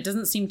 but it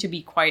doesn't seem to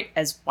be quite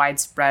as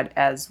widespread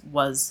as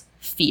was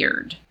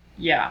feared.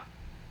 Yeah.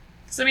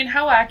 Because, I mean,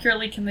 how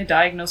accurately can they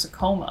diagnose a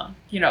coma?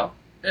 You know,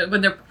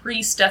 when they're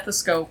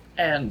pre-stethoscope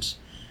and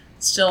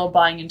still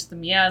buying into the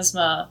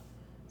miasma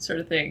sort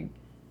of thing.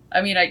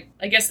 I mean,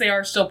 I guess they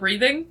are still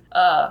breathing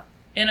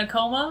in a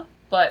coma,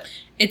 but...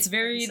 They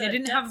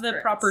didn't have the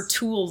proper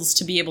tools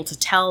to be able to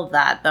tell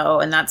that, though,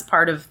 and that's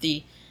part of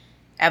the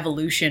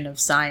evolution of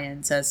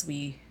science as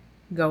we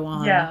go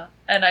on. Yeah,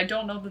 and I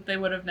don't know that they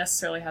would have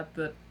necessarily had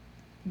the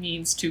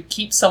means to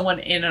keep someone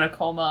in a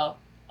coma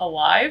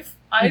alive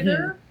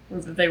either, or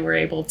that they were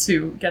able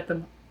to get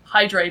them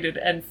hydrated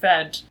and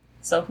fed.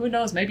 So who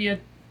knows, maybe a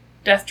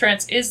death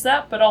trance is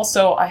that, but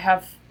also I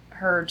have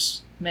heard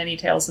many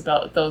tales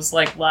about those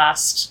like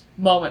last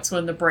moments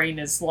when the brain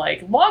is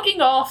like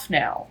logging off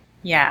now.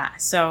 Yeah,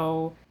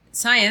 so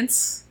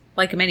science,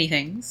 like many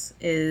things,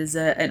 is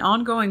an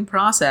ongoing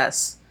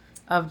process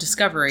of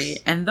discovery.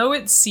 And though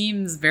it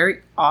seems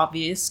very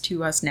obvious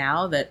to us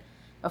now that,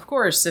 of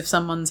course, if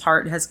someone's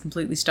heart has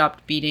completely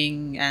stopped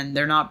beating and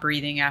they're not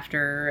breathing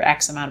after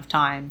X amount of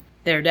time,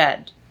 they're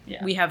dead.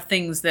 Yeah. We have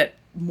things that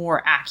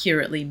more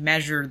accurately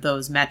measure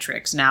those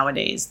metrics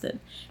nowadays that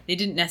they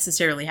didn't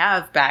necessarily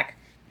have back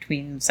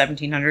between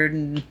 1700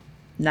 and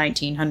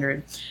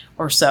 1900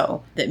 or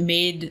so, that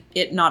made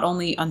it not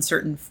only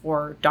uncertain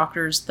for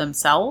doctors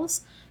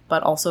themselves,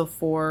 but also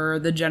for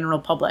the general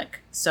public.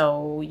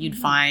 So you'd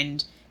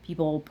find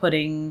people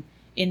putting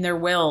in their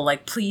will,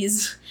 like,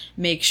 please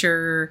make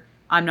sure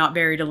I'm not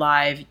buried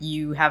alive.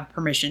 You have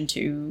permission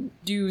to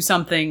do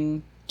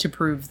something to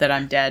prove that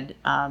I'm dead.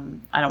 I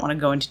don't want to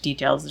go into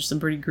details. There's some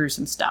pretty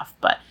gruesome stuff,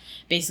 but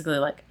basically,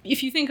 like,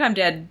 if you think I'm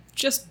dead,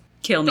 just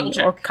kill me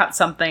or cut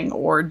something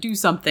or do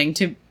something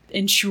to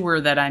ensure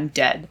that I'm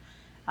dead.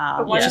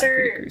 I Which is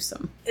pretty wonder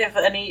gruesome. if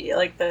any,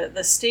 like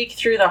the stake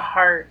through the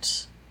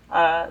heart,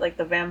 like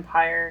the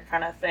vampire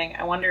kind of thing,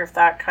 I wonder if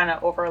that kind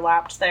of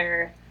overlapped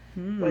there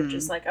with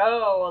just like,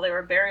 oh, well, they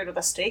were buried with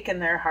a stake in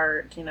their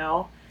heart, you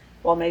know?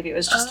 Well, maybe it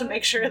was just to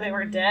make sure they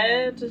were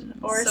dead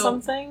or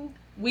something.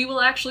 We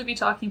will actually be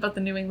talking about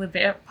the New England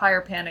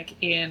Vampire Panic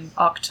in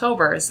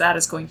October, as that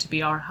is going to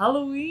be our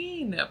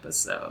Halloween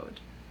episode.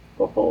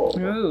 Oh.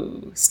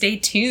 Ooh, stay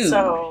tuned.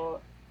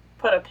 So,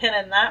 put a pin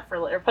in that for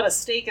later, or put a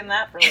stake in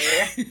that for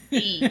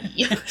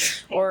later.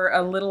 Or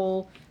a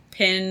little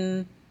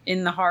pin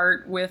in the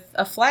heart with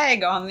a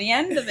flag on the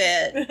end of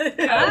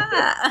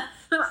it.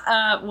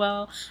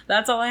 Well,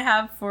 that's all I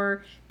have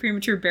for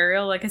premature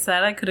burial. Like I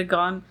said, I could have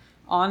gone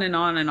on and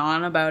on and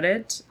on about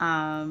it,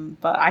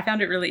 but I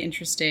found it really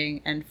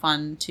interesting and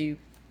fun to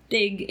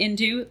dig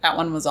into. That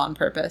one was on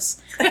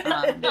purpose.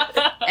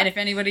 And if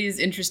anybody is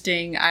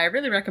interesting, I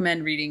really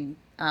recommend reading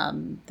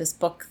this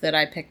book that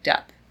I picked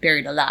up,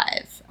 Buried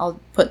Alive. I'll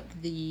put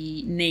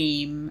the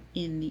name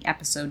in the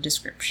episode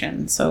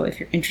description, so if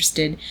you're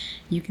interested,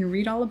 you can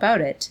read all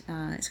about it.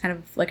 It's kind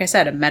of, like I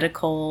said, a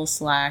medical /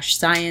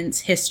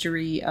 science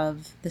history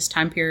of this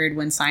time period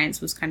when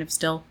science was kind of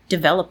still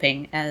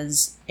developing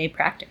as a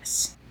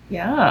practice.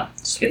 Yeah.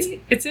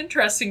 Sweet. It's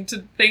interesting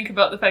to think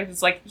about the fact that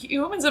it's like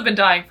humans have been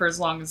dying for as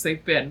long as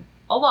they've been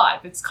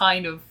alive. It's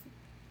kind of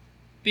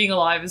being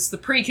alive is the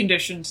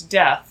precondition to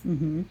death.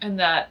 Mm-hmm. And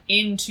that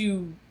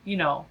into, you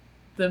know,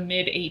 the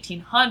mid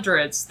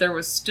 1800s, there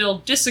was still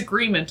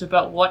disagreement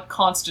about what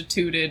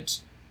constituted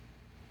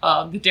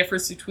the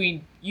difference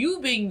between you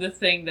being the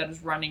thing that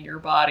is running your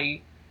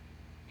body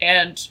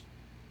and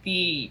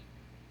the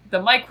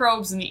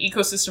microbes and the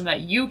ecosystem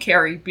that you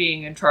carry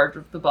being in charge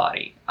of the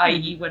body,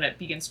 i.e. when it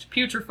begins to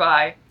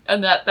putrefy.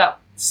 And that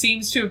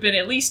seems to have been,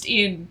 at least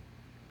in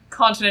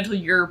continental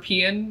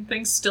European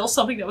things, still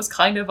something that was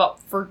kind of up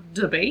for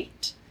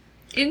debate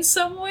in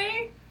some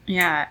way.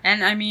 Yeah,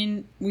 and I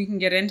mean, we can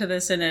get into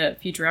this in a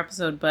future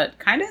episode, but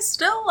kind of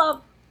still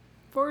up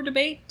for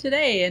debate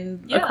today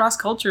and across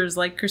cultures,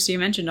 like Christy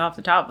mentioned off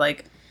the top.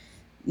 Like,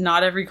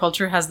 not every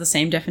culture has the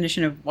same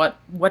definition of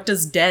what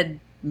does dead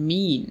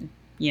mean,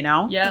 you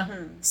know? Yeah.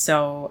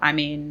 So, I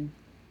mean,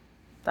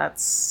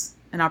 that's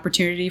an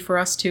opportunity for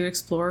us to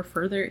explore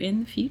further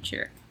in the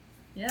future.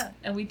 Yeah,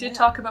 and we did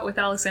talk about with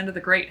Alexander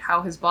the Great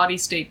how his body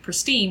stayed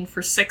pristine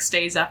for 6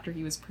 days after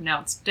he was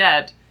pronounced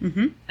dead.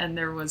 Mm-hmm. And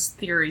there was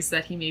theories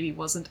that he maybe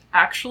wasn't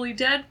actually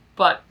dead,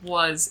 but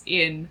was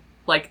in,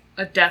 like,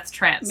 a death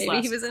trance.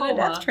 Maybe he was coma, in a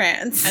death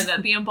trance. And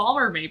that the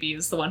embalmer maybe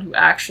is the one who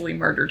actually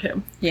murdered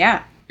him.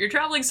 Yeah. You're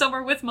traveling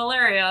somewhere with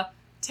malaria,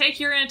 take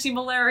your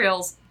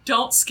anti-malarials,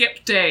 don't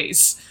skip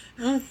days.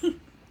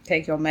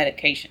 Take your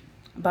medication.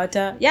 But,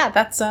 yeah,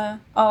 that's all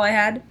I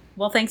had.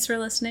 Well, thanks for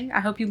listening.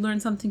 I hope you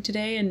learned something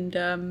today,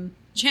 and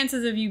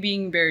chances of you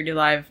being buried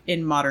alive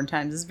in modern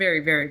times is very,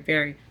 very,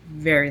 very,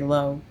 very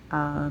low.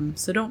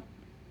 So don't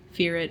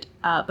fear it.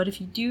 But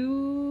if you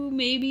do,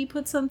 maybe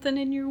put something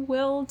in your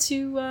will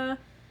to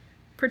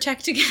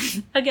protect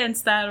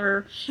against that,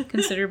 or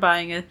consider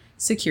buying a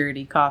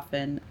security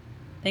coffin.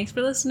 Thanks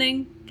for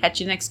listening.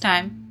 Catch you next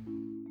time.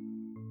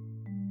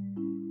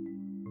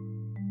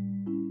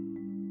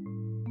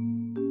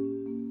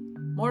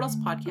 Mortals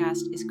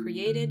Podcast is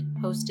created,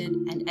 hosted,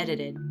 and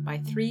edited by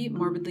 3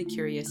 morbidly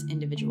curious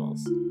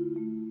individuals,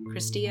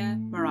 Christia,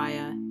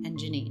 Mariah, and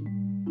Janine.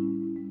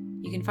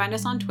 You can find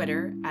us on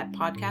Twitter at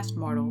Podcast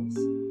Mortals,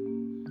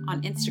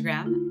 on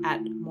Instagram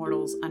at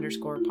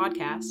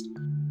Mortals_podcast,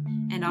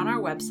 and on our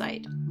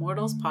website,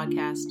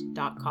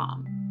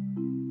 mortalspodcast.com.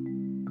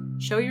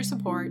 Show your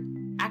support,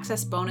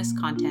 access bonus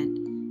content,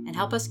 and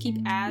help us keep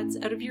ads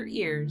out of your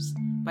ears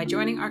by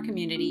joining our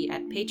community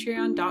at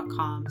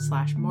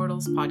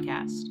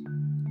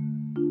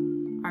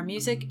patreon.com/mortalspodcast. Our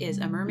music is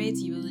A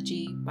Mermaid's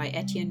Eulogy by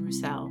Etienne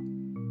Roussel.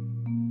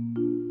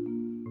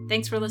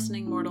 Thanks for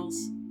listening, mortals.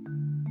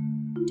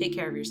 Take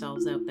care of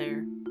yourselves out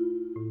there.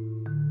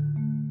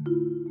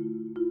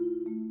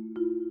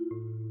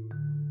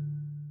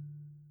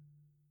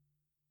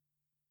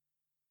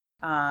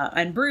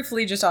 And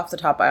briefly, just off the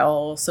top, I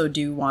also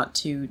do want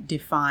to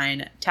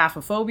define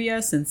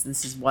taphophobia, since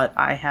this is what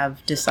I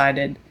have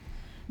decided.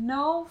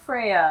 No,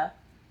 Freya.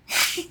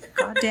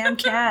 Goddamn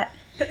cat.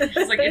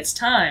 It's like, it's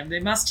time. They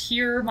must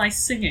hear my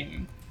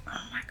singing.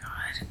 Oh my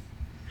god.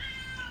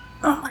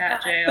 Oh my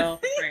Cat god. jail,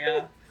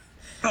 Freya.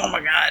 Oh my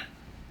god.